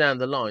somewhere down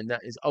the line,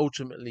 that is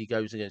ultimately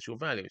goes against your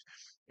values.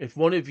 If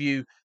one of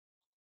you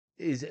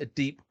is a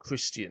deep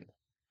Christian,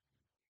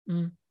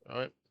 Mm,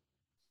 right,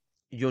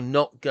 you're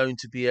not going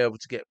to be able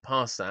to get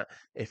past that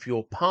if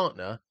your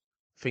partner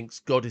thinks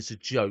God is a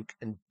joke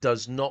and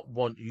does not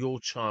want your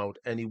child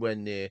anywhere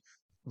near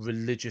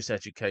religious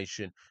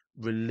education,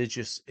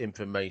 religious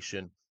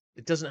information.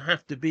 It doesn't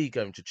have to be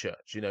going to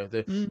church.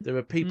 mm, There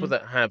are people mm,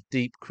 that have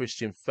deep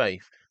Christian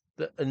faith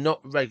that are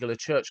not regular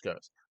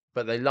churchgoers,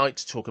 but they like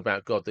to talk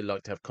about God. They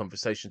like to have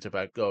conversations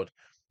about God,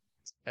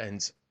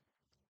 and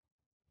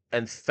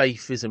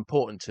faith is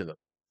important to them.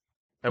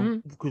 And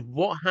mm, because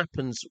what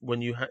happens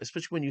when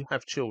especially when you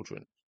have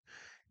children,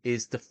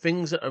 is the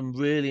things that are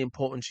really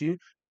important to you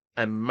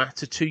and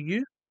matter to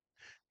you,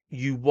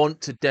 you want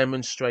to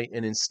demonstrate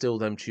and instill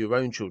them to your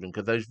own children,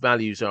 because those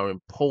values are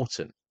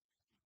important.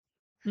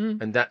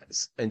 mm.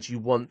 And you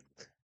want,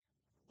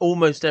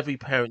 almost every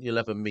parent you'll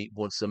ever meet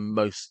wants the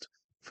most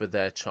for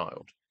their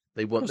child.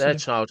 They Of want course I their do.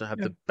 child to have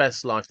Yeah. the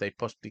best life they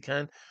possibly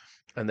can,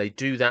 and they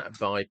do that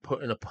by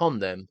putting upon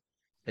them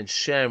and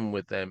sharing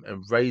with them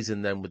and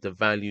raising them with the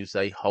values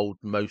they hold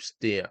most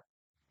dear.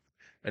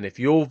 And if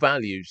your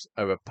values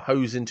are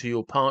opposing to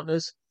your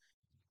partner's,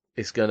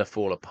 it's going to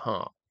fall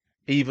apart.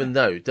 Yeah. Even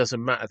though it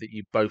doesn't matter that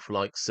you both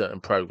like certain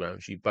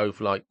programs, you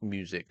both like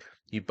music,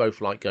 you both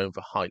like going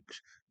for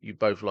hikes, you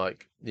both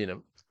like,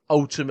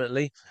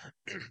 ultimately,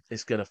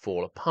 it's going to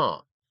fall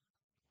apart.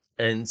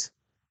 And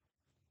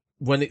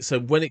when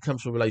it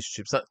comes to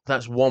relationships,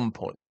 that's one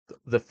point.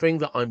 The thing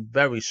that I'm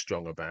very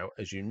strong about,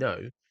 as you know,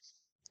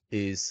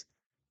 is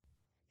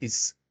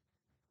is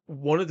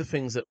one of the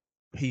things that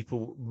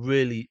people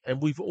really,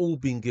 and we've all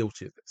been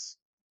guilty of this,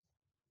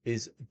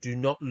 is do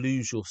not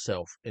lose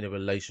yourself in a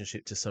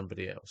relationship to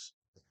somebody else.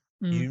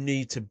 Mm. You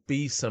need to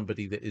be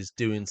somebody that is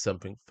doing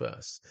something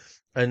first.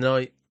 And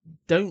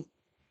don't,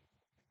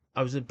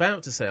 I was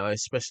about to say I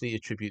especially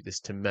attribute this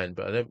to men,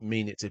 but I don't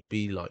mean it to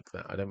be like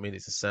that. I don't mean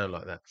it to sound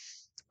like that.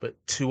 But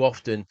too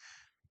often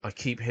I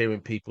keep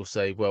hearing people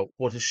say, well,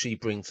 what does she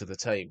bring to the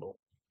table?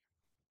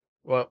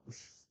 Well,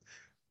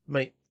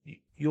 mate,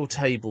 your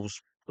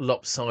table's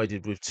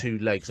lopsided with two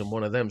legs and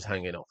one of them's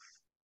hanging off.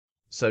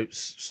 So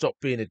stop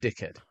being a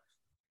dickhead,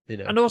 you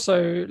know. And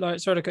also, like,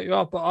 sorry to cut you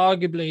off, but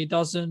arguably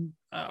doesn't,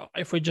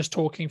 if we're just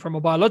talking from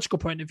a biological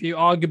point of view,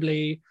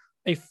 arguably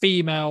a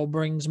female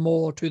brings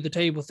more to the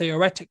table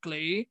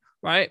theoretically,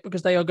 right?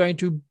 Because they are going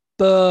to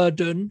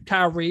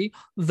carry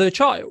the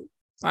child,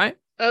 right?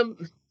 Um,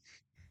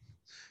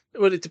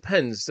 well, it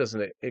depends,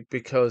 doesn't it?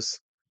 Because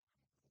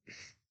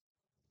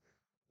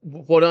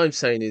what I'm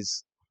saying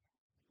is,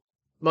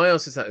 my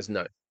answer to that is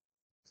no,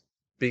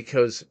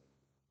 because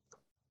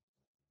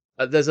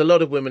there's a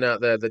lot of women out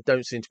there that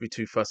don't seem to be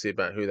too fussy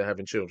about who they're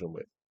having children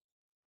with.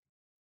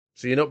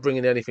 So you're not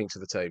bringing anything to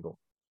the table.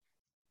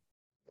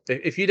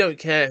 If you don't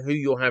care who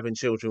you're having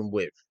children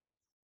with,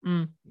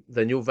 Mm.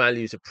 then your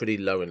values are pretty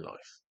low in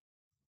life.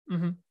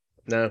 Mm-hmm.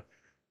 Now,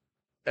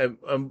 and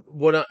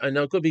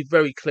I've got to be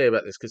very clear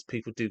about this because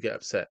people do get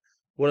upset.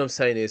 What I'm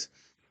saying is,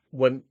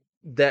 when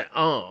there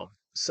are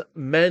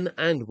men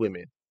and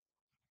women,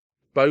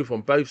 both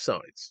on both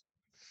sides,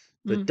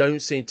 that Mm. don't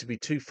seem to be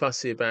too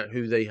fussy about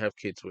who they have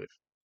kids with,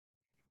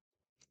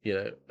 you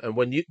know, and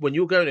when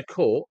you're going to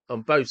court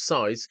on both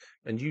sides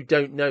and you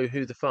don't know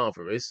who the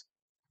father is,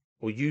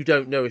 or you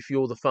don't know if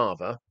you're the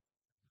father,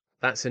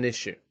 that's an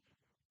issue,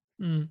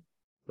 Mm.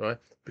 right?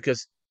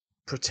 Because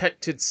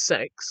protected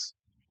sex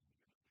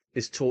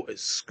is taught at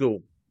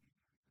school.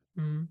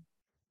 Mm.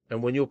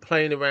 And when you're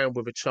playing around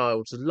with a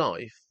child's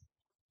life,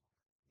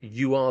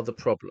 you are the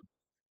problem.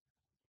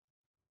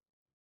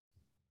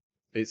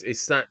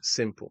 It's that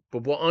simple.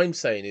 But what I'm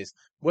saying is,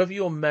 whether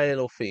you're male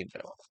or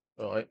female,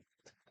 right?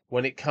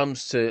 When it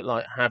comes to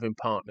like having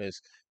partners,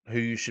 who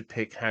you should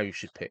pick, how you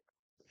should pick,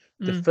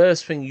 the Mm.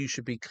 first thing you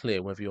should be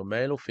clear, whether you're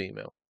male or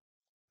female,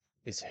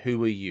 is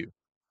who are you,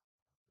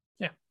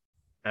 Yeah.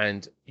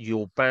 and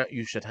you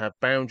should have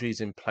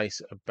boundaries in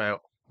place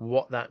about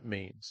what that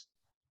means,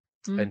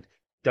 Mm. and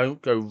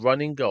don't go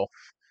running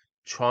off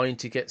trying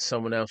to get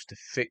someone else to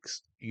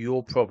fix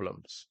your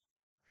problems.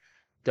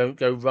 Don't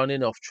go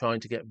running off trying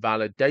to get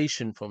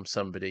validation from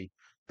somebody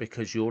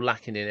because you're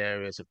lacking in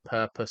areas of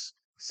purpose,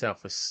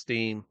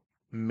 self-esteem,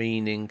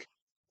 meaning,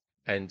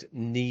 and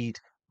need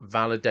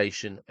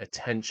validation,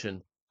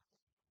 attention,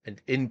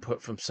 and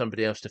input from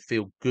somebody else to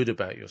feel good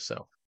about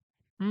yourself.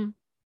 Mm.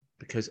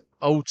 Because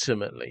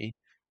ultimately,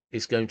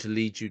 it's going to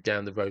lead you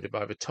down the road of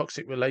either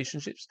toxic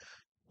relationships,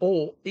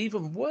 or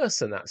even worse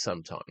than that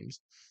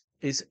sometimes,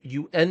 is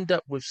you end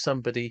up with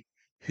somebody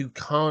who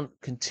can't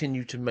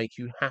continue to make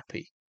you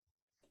happy,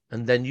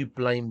 and then you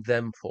blame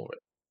them for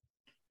it.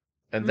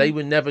 And they Mm.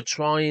 were never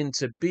trying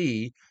to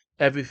be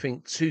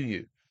everything to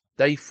you.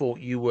 They thought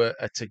you were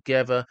a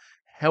together,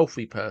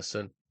 healthy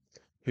person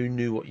who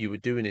knew what you were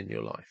doing in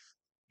your life,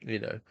 you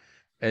know.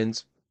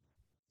 And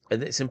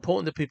and it's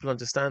important that people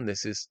understand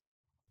this is,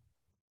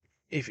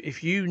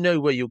 if you know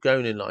where you're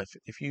going in life,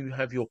 if you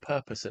have your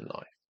purpose in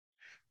life,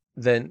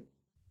 then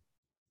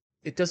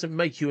it doesn't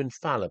make you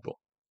infallible,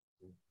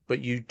 but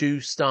you do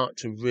start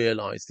to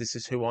realize, this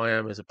is who I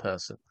am as a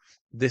person.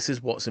 This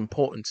is what's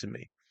important to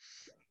me.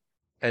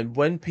 And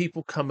when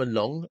people come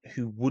along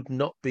who would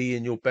not be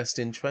in your best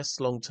interests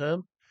long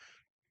term,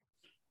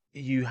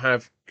 you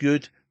have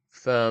good,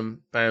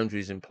 firm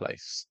boundaries in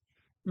place,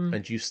 Mm.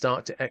 and you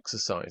start to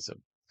exercise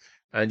them.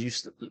 And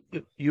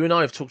you and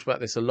I have talked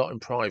about this a lot in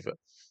private.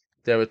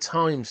 There are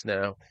times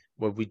now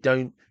where we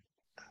don't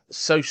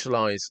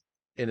socialize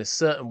in a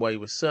certain way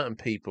with certain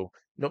people,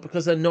 not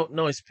because they're not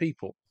nice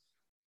people.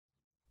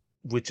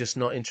 We're just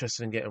not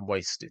interested in getting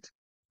wasted.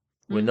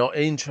 We're Mm. not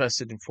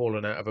interested in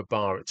falling out of a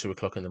bar at 2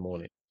 o'clock in the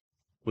morning.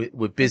 We're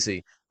Yeah.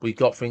 busy. We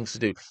got things to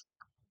do.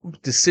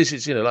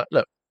 Decisions, you know, like,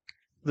 look,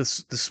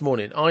 this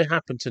morning, I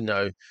happen to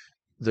know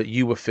that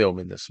you were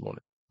filming this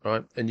morning,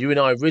 right? And you and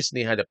I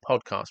originally had a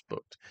podcast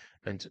booked,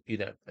 and you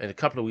know, and a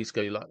couple of weeks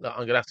ago, you're like, look,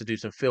 I'm gonna have to do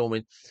some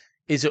filming.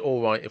 Is it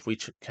all right if we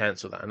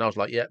cancel that? And I was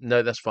like, yeah,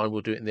 no, that's fine.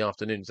 We'll do it in the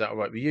afternoon. Is that all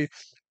right with you?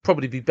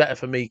 Probably be better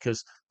for me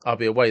because I'll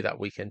be away that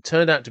weekend.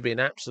 Turned out to be an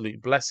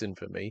absolute blessing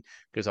for me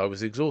because I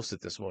was exhausted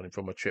this morning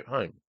from my trip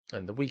home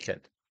and the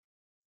weekend.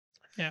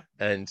 Yeah.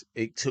 And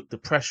it took the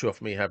pressure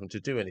off me having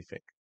to do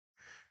anything.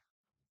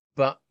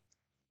 But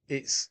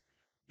it's,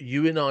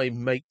 you and I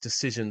make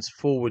decisions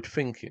forward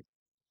thinking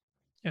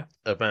Yeah.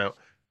 about,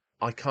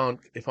 I can't,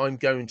 if I'm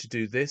going to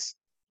do this,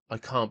 I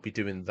can't be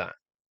doing that.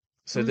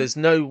 So Mm. there's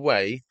no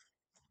way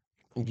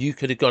you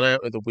could have gone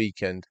out at the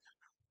weekend,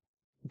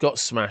 got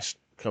smashed,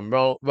 come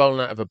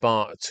rolling out of a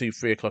bar at 2,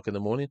 3 o'clock in the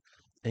morning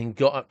and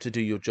got up to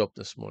do your job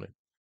this morning.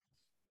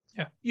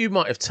 Yeah. You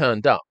might have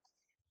turned up,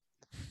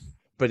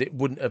 but it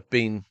wouldn't have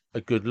been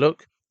a good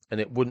look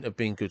and it wouldn't have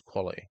been good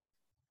quality.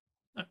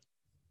 No.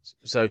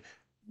 So,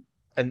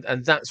 and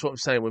that's what I'm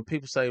saying. When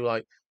people say,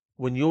 like,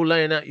 when you're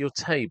laying out your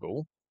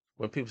table,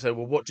 when people say,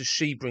 well, what does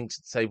she bring to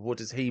the table? What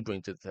does he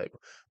bring to the table?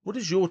 What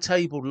does your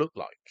table look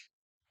like?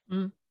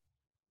 Mm.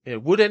 You know,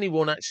 would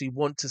anyone actually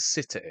want to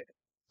sit at it?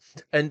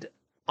 And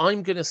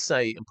I'm going to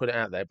say and put it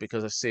out there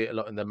because I see it a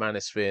lot in the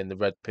manosphere and the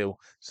red pill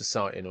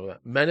society and all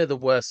that. Men are the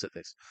worst at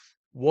this.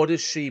 What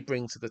does she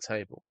bring to the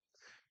table?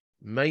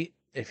 Mate,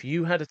 if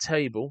you had a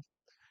table,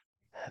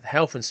 the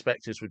health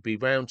inspectors would be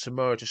round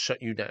tomorrow to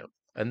shut you down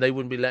and they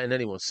wouldn't be letting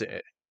anyone sit at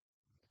it.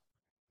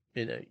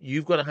 You know,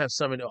 you've got to have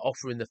something to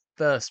offer in the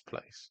first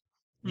place.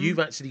 Mm. You've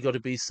actually got to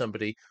be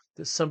somebody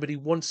that somebody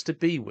wants to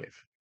be with.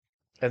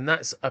 And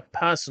that's a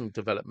personal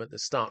development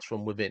that starts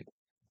from within.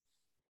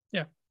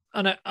 Yeah.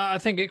 And I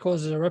think it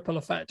causes a ripple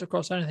effect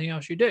across anything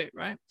else you do,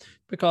 right?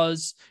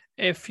 Because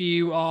if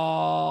you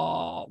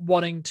are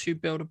wanting to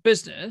build a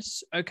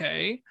business,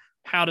 okay,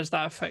 how does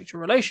that affect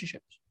your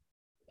relationships?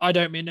 I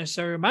don't mean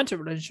necessarily romantic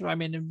relationship. I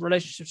mean in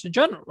relationships in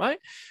general, right?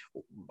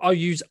 I'll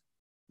use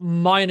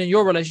mine and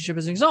your relationship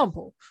as an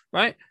example,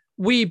 right?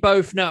 We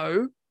both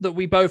know that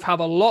we both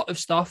have a lot of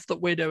stuff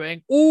that we're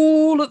doing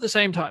all at the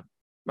same time,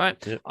 right?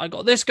 Yep. I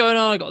got this going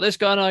on, I got this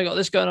going on, I got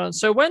this going on.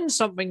 So when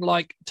something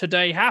like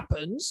today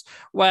happens,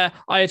 where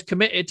I had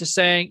committed to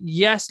saying,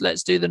 yes,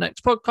 let's do the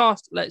next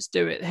podcast, let's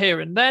do it here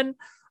and then,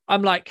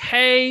 I'm like,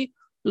 hey,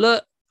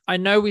 look, I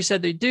know we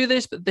said they'd do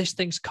this, but this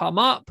thing's come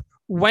up.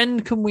 When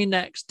can we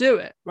next do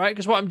it? Right?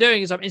 Because what I'm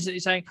doing is I'm instantly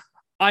saying,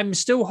 I'm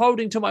still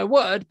holding to my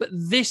word, but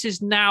this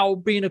is now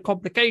being a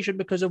complication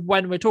because of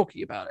when we're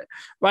talking about it,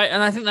 right?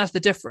 And I think that's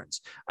the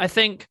difference. I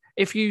think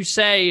if you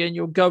say and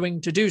you're going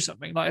to do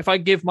something, like if I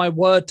give my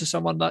word to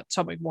someone that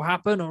something will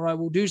happen or I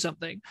will do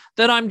something,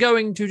 then I'm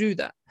going to do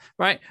that,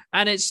 right?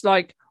 And it's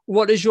like,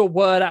 what does your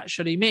word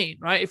actually mean,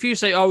 right? If you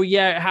say, oh,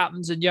 yeah, it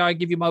happens, and yeah, I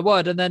give you my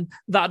word, and then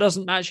that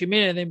doesn't actually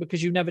mean anything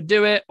because you never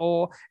do it,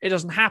 or it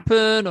doesn't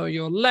happen, or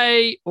you're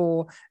late,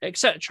 or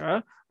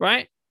etc.,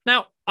 right?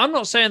 Now, I'm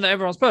not saying that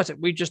everyone's perfect.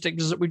 We've just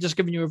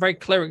given you a very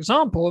clear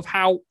example of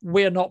how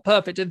we're not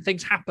perfect and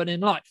things happen in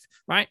life,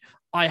 right?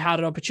 I had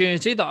an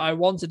opportunity that I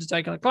wanted to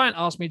take on. A client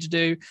asked me to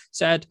do,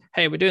 said,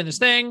 hey, we're doing this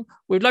thing.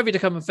 We'd love you to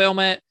come and film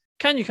it.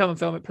 Can you come and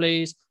film it,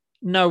 please?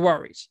 No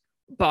worries.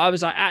 But I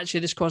was like, actually,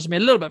 this causes me a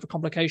little bit of a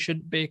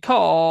complication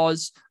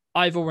because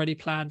I've already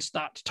planned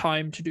that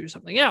time to do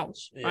something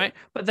else, right?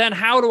 But then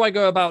how do I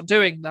go about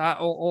doing that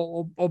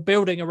or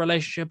building a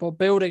relationship or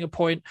building a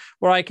point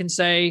where I can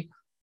say,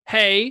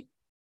 hey,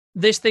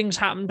 this thing's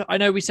happened. I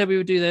know we said we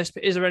would do this,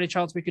 but is there any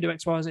chance we could do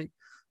X, Y, Z,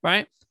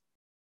 right?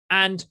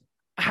 And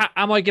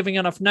am I giving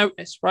enough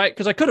notice, right?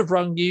 Because I could have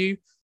rung you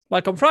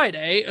like on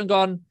Friday and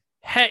gone,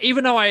 hey,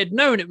 even though I had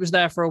known it was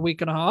there for a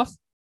week and a half,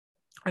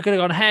 I could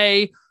have gone,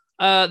 hey,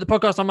 the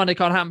podcast on Monday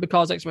can't happen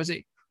because X, Y,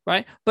 Z,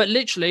 right? But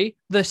literally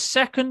the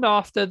second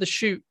after the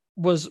shoot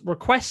was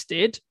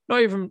requested,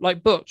 not even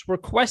like booked,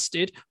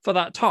 requested for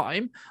that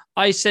time,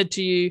 I said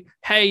to you,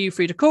 hey, you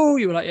free to call?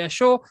 You were like, yeah,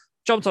 sure.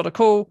 Jumped on a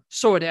call,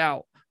 sorted it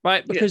out,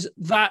 right? Because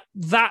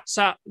that's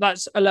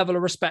a level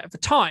of respect for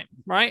time,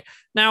 right?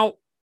 Now,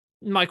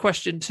 my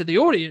question to the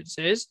audience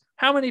is,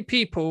 how many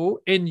people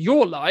in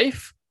your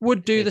life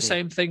would do the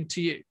same thing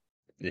to you?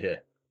 Yeah.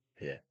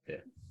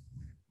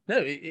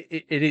 No,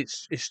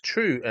 it's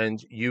true.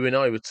 And you and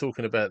I were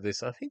talking about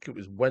this. I think it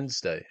was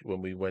Wednesday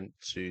when we went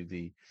to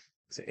the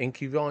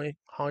Incubi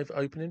Hive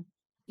opening.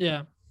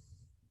 Yeah.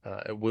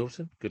 At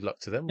Wilton. Good luck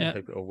to them. We Yeah.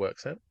 hope it all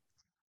works out.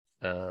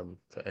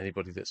 For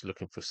anybody that's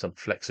looking for some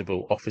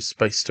flexible office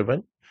space to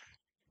rent.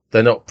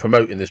 They're not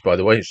promoting this, by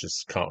the way. It's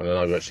just Carlton and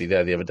I were actually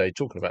there the other day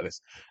talking about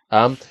this.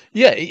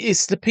 Yeah,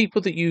 it's the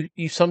people that you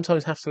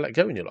sometimes have to let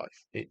go in your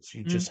life. It's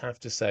you just have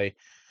to say,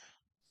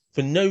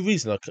 for no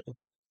reason.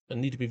 I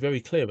need to be very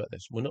clear about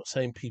this. We're not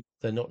saying people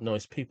they're not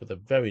nice people. They're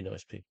very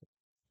nice people.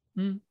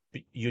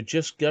 But you're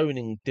just going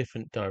in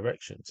different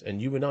directions.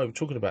 And you and I were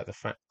talking about the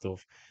fact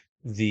of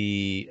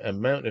the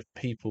amount of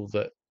people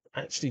that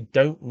actually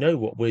don't know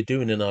what we're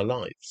doing in our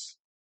lives.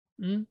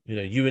 You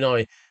know, you and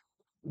I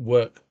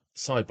work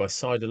side by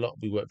side a lot.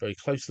 We work very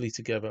closely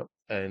together,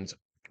 and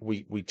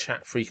we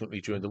chat frequently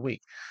during the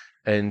week.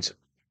 And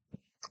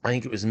I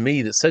think it was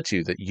me that said to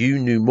you that you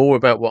knew more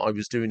about what I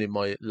was doing in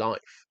my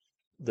life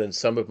than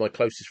some of my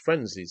closest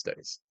friends these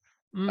days,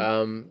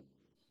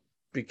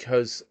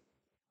 because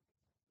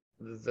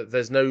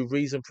there's no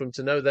reason for them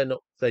to know.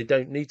 They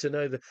don't need to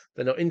know.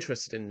 They're not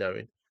interested in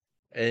knowing,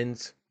 and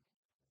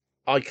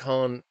I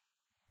can't.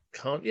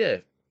 Yeah,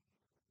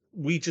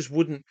 we just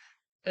wouldn't,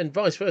 and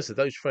vice versa.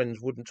 Those friends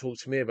wouldn't talk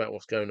to me about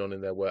what's going on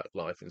in their work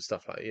life and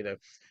stuff like that. You know,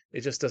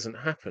 it just doesn't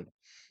happen.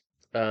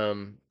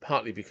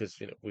 Partly because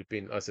we've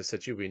been, as I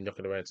said, you've been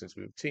knocking around since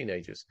we were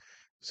teenagers,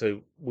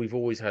 so we've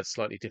always had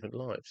slightly different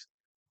lives,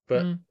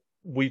 but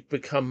we've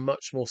become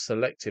much more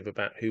selective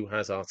about who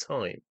has our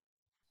time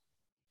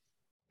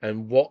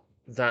and what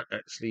that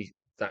actually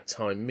that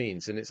time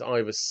means, and it's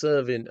either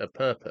serving a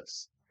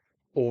purpose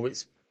or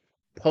it's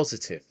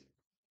positive.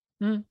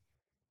 Mm.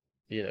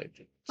 You know,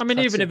 I mean,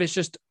 even cutting. if it's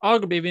just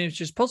arguably, even if it's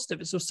just positive,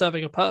 it's still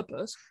serving a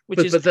purpose, which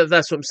is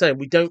That's what I'm saying.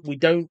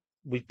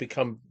 We've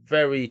become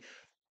very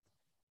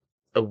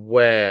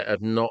aware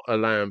of not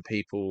allowing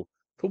people,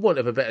 for want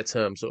of a better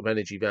term, sort of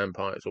energy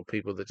vampires or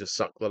people that just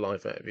suck the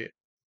life out of you.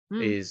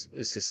 mm,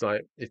 It's just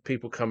like if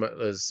people come at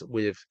us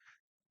with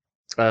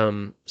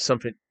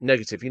something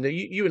negative.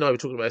 You and I were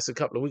talking about this a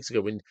couple of weeks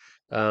ago when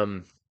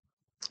um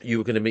you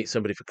were going to meet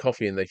somebody for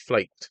coffee and they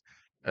flaked,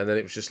 and then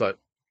it was just like,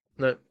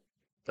 no,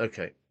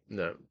 okay,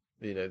 no,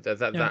 yeah,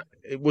 that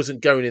it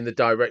wasn't going in the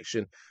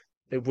direction.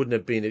 It wouldn't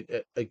have been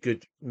a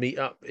good meet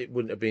up. It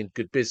wouldn't have been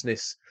good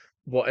business.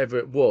 Whatever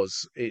it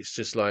was, it's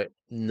just like,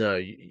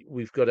 no,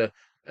 we've got to,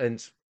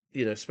 and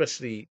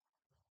especially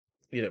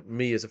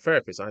me as a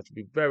therapist, I have to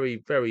be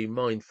very, very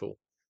mindful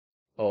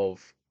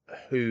of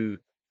who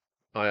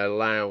I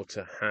allow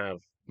to have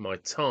my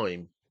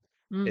time,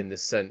 mm, in the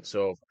sense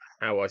of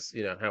how I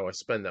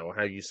spend that, or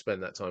how you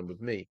spend that time with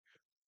me,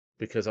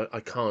 because I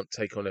can't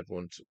take on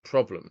everyone's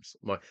problems.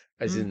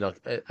 As mm, in, like,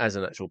 as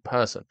an actual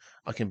person,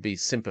 I can be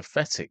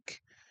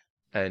sympathetic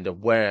and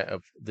aware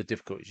of the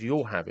difficulties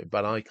you're having,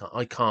 but I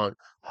can't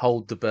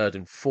hold the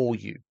burden for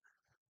you.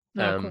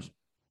 no, of Um, course,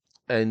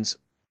 and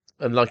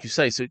like you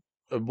say, so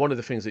one of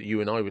the things that you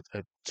and I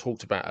have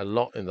talked about a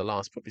lot in the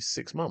last probably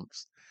 6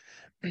 months,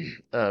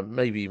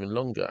 maybe even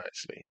longer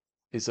actually,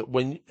 is that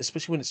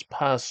especially when it's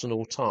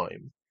personal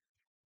time,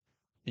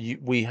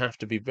 we have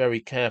to be very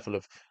careful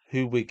of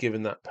who we're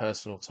giving that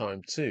personal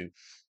time to,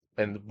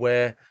 and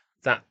where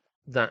that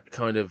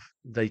kind of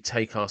they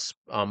take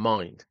our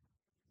mind,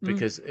 mm,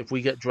 because if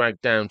we get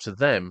dragged down to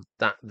them,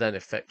 that then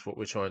affects what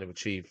we're trying to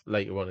achieve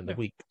later on in the yeah.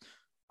 week.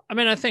 I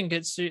mean, I think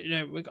it's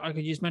I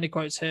could use many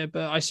quotes here,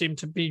 but I seem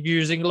to be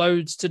using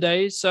loads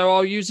today, so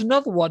I'll use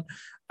another one.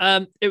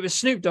 It was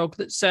Snoop Dogg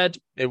that said,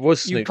 It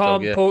was "You Snoop Dogg,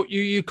 can't yeah. pull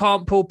you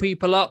can't pull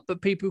people up,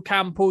 but people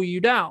can pull you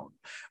down."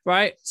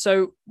 Right.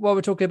 So what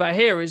we're talking about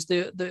here is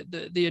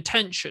the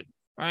attention.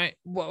 Right.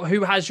 Well,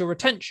 who has your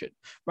attention?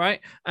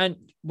 Right. And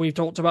we've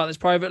talked about this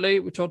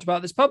privately. We talked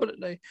about this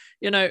publicly.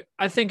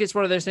 I think it's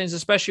one of those things,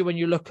 especially when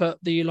you look at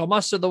the Elon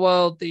Musk of the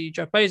world, the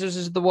Jeff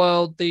Bezos of the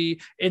world, the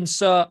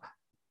insert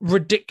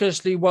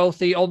ridiculously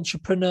wealthy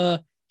entrepreneur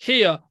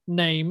here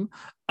name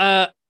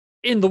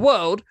in the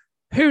world.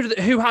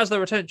 Who has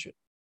their attention?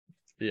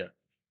 Yeah.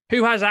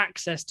 Who has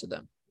access to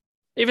them?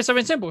 Even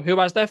something simple, who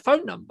has their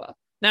phone number?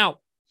 Now,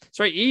 it's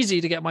very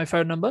easy to get my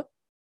phone number.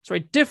 It's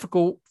very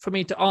difficult for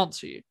me to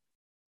answer you.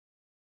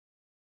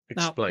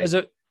 Now,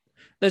 Explain.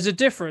 there's a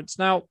difference.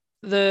 Now,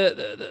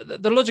 the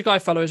logic I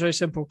follow is very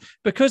simple.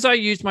 Because I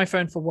use my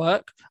phone for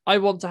work, I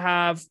want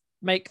to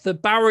make the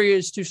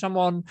barriers to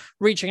someone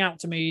reaching out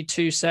to me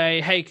to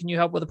say, hey, can you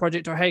help with a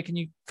project? Or hey, can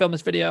you film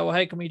this video? Or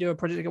hey, can we do a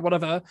project or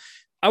whatever?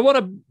 I want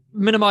to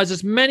minimize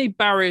as many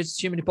barriers as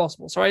humanly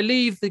possible. So I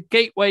leave the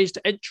gateways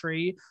to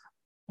entry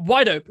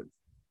wide open.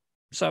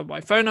 So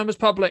my phone number is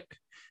public,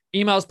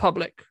 email's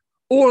public,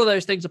 all of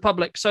those things are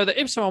public, so that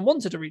if someone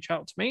wanted to reach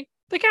out to me,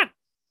 they can.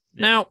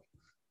 Yeah. Now,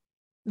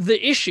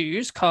 the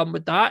issues come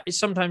with that is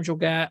sometimes you'll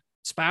get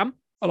spam.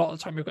 A lot of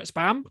the time you'll get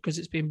spam because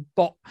it's been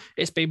bot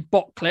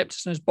clipped.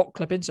 It's known as bot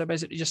clipping. So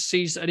basically just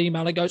sees an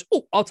email and goes,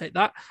 oh, I'll take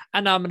that.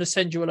 And now I'm going to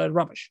send you a load of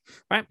rubbish.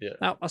 Right. Yeah.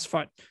 Now that's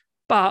fine.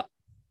 But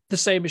the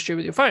same is true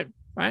with your phone.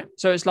 Right.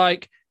 So it's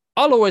like,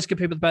 I'll always give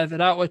people the benefit of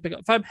the doubt, always pick up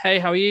the phone. Hey,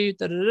 how are you?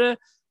 Da, da, da.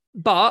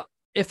 But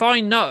if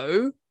I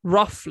know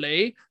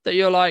roughly that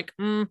you're like,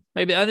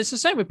 maybe, and it's the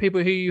same with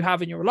people who you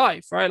have in your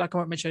life, right? Like I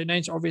won't mention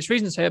names for obvious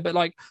reasons here, but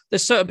like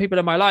there's certain people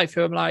in my life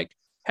who I'm like,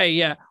 hey,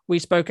 yeah, we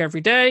spoke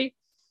every day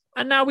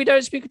and now we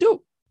don't speak at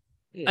all.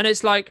 Yeah. And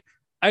it's like,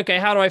 okay,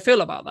 how do I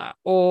feel about that?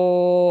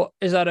 Or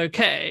is that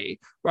okay?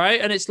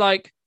 Right. And it's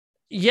like,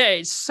 yeah,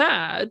 it's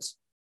sad.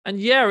 And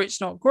yeah,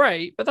 it's not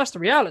great, but that's the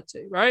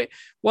reality, right?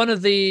 One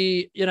of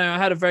the, I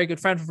had a very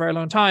good friend for a very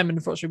long time, and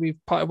unfortunately, we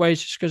parted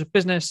ways just because of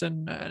business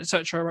and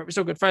etc. Right? We're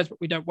still good friends,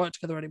 but we don't work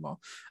together anymore.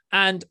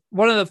 And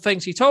one of the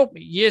things he told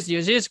me years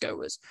ago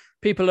was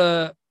people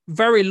are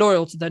very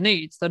loyal to their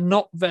needs; they're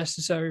not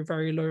necessarily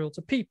very loyal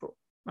to people,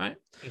 right?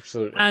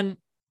 Absolutely. And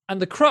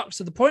the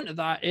crux of the point of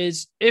that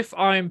is, if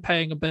I'm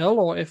paying a bill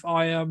or if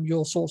I am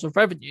your source of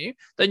revenue,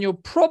 then you're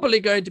probably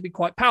going to be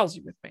quite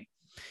palsy with me,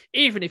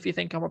 even if you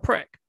think I'm a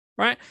prick.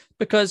 Right,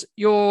 because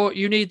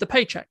you need the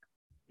paycheck,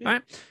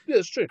 right? Yeah,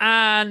 that's true.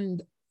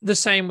 And the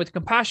same with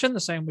compassion, the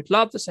same with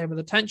love, the same with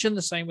attention,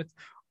 the same with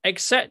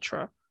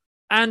etc.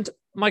 And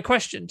my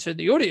question to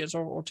the audience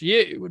or to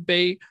you would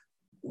be,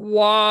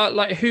 what,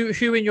 like,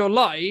 who in your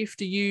life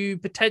do you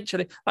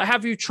potentially like?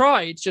 Have you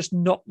tried just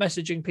not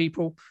messaging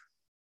people,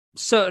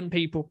 certain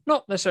people,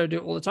 not necessarily do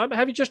it all the time, but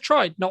have you just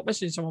tried not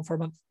messaging someone for a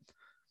month?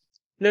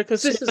 No,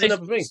 because this is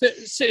another thing.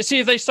 See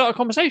if they start a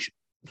conversation.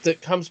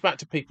 That comes back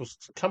to people's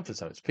comfort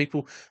zones.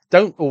 People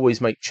don't always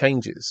make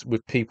changes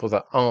with people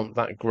that aren't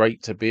that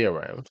great to be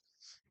around,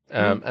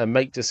 and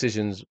make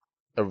decisions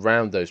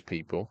around those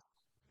people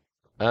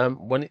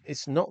when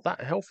it's not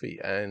that healthy.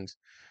 And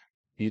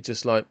you're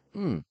just like,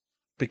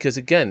 because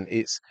again,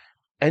 it's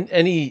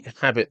any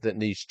habit that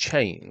needs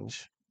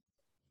change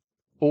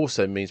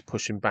also means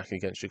pushing back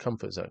against your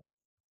comfort zone.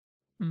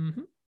 Hmm.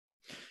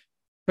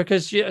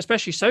 Because yeah,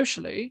 especially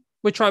socially,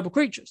 we're tribal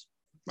creatures,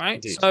 right?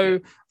 Indeed, yeah. So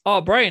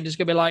our brain is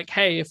going to be like,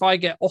 hey, if I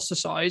get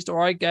ostracized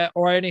or I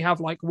only have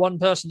like one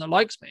person that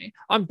likes me,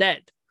 I'm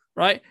dead,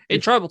 right?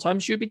 In tribal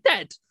times, you'd be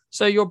dead.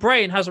 So your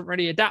brain hasn't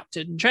really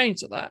adapted and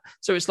changed to that.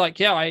 So it's like,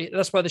 yeah,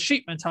 that's where the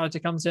sheep mentality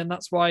comes in.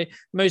 That's why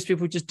most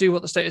people just do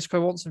what the status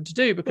quo wants them to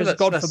do, because Well,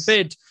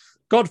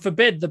 God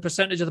forbid the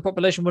percentage of the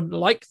population wouldn't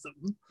like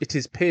them. it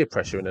is peer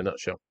pressure in a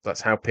nutshell.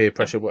 That's how peer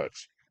pressure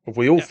works. If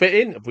we all Yeah. fit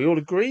in, if we all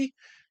agree,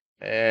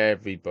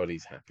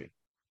 everybody's happy.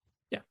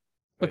 Yeah. And,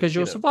 Because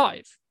you'll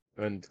survive.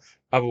 And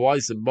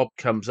otherwise, the mob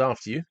comes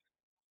after you,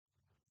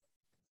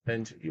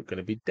 and you're going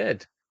to be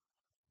dead.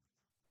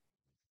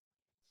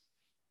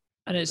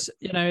 And it's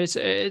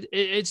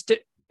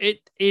it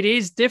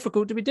is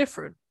difficult to be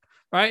different,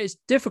 right? It's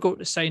difficult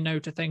to say no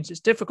to things. It's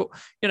difficult.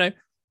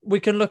 We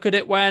can look at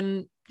it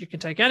when you can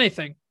take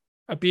anything,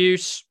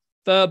 abuse,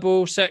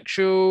 verbal,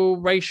 sexual,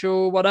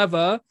 racial,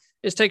 whatever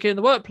is taken in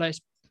the workplace.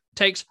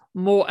 Takes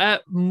more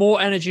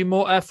energy,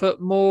 more effort,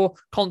 more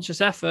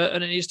conscious effort,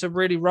 and it needs to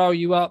really rile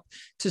you up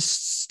to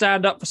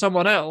stand up for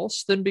someone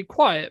else than be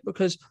quiet.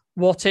 Because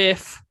what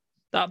if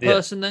that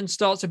person then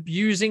starts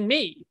abusing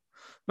me,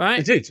 right?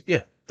 Indeed,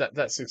 yeah,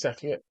 that's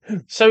exactly it.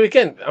 So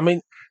again, I mean,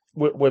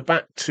 we're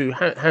back to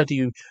how do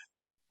you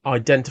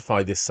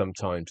identify this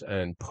sometimes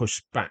and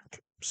push back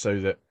so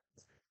that,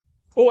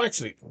 or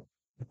actually,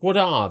 what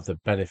are the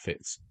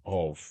benefits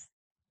of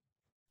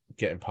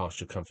getting past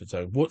your comfort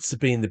zone? What's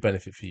been the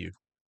benefit for you?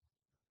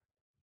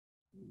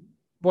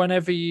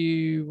 Whenever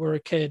you were a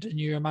kid and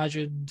you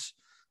imagined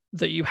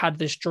that you had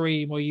this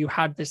dream or you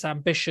had this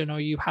ambition or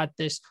you had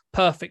this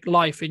perfect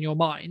life in your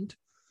mind,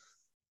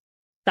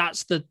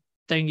 that's the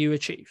thing you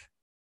achieve.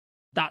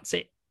 That's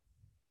it.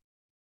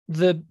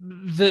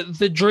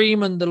 The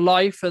dream and the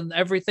life and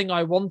everything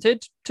I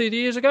wanted 2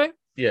 years ago,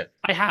 Yeah,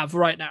 I have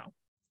right now.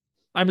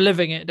 I'm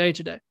living it day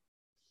to day.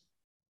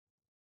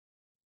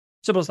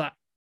 Simple as that.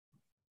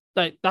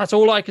 Like, that's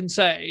all I can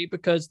say,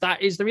 because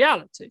that is the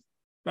reality,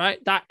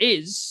 right? That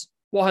is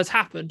what has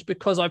happened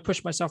because I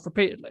pushed myself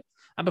repeatedly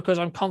and because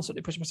I'm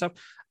constantly pushing myself.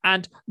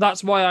 And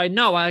that's why I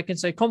know I can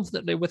say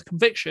confidently with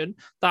conviction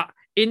that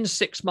in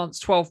 6 months,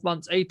 12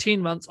 months, 18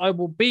 months, I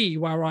will be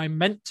where I'm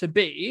meant to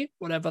be,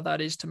 whatever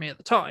that is to me at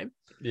the time.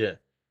 yeah.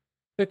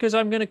 Because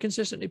I'm going to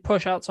consistently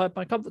push outside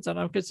my comfort zone.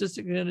 I'm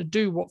consistently going to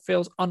do what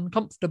feels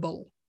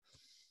uncomfortable.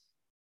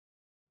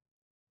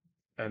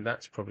 And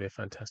that's probably a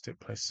fantastic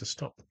place to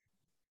stop.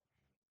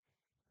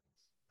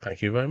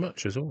 Thank you very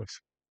much, as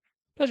always.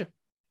 Pleasure.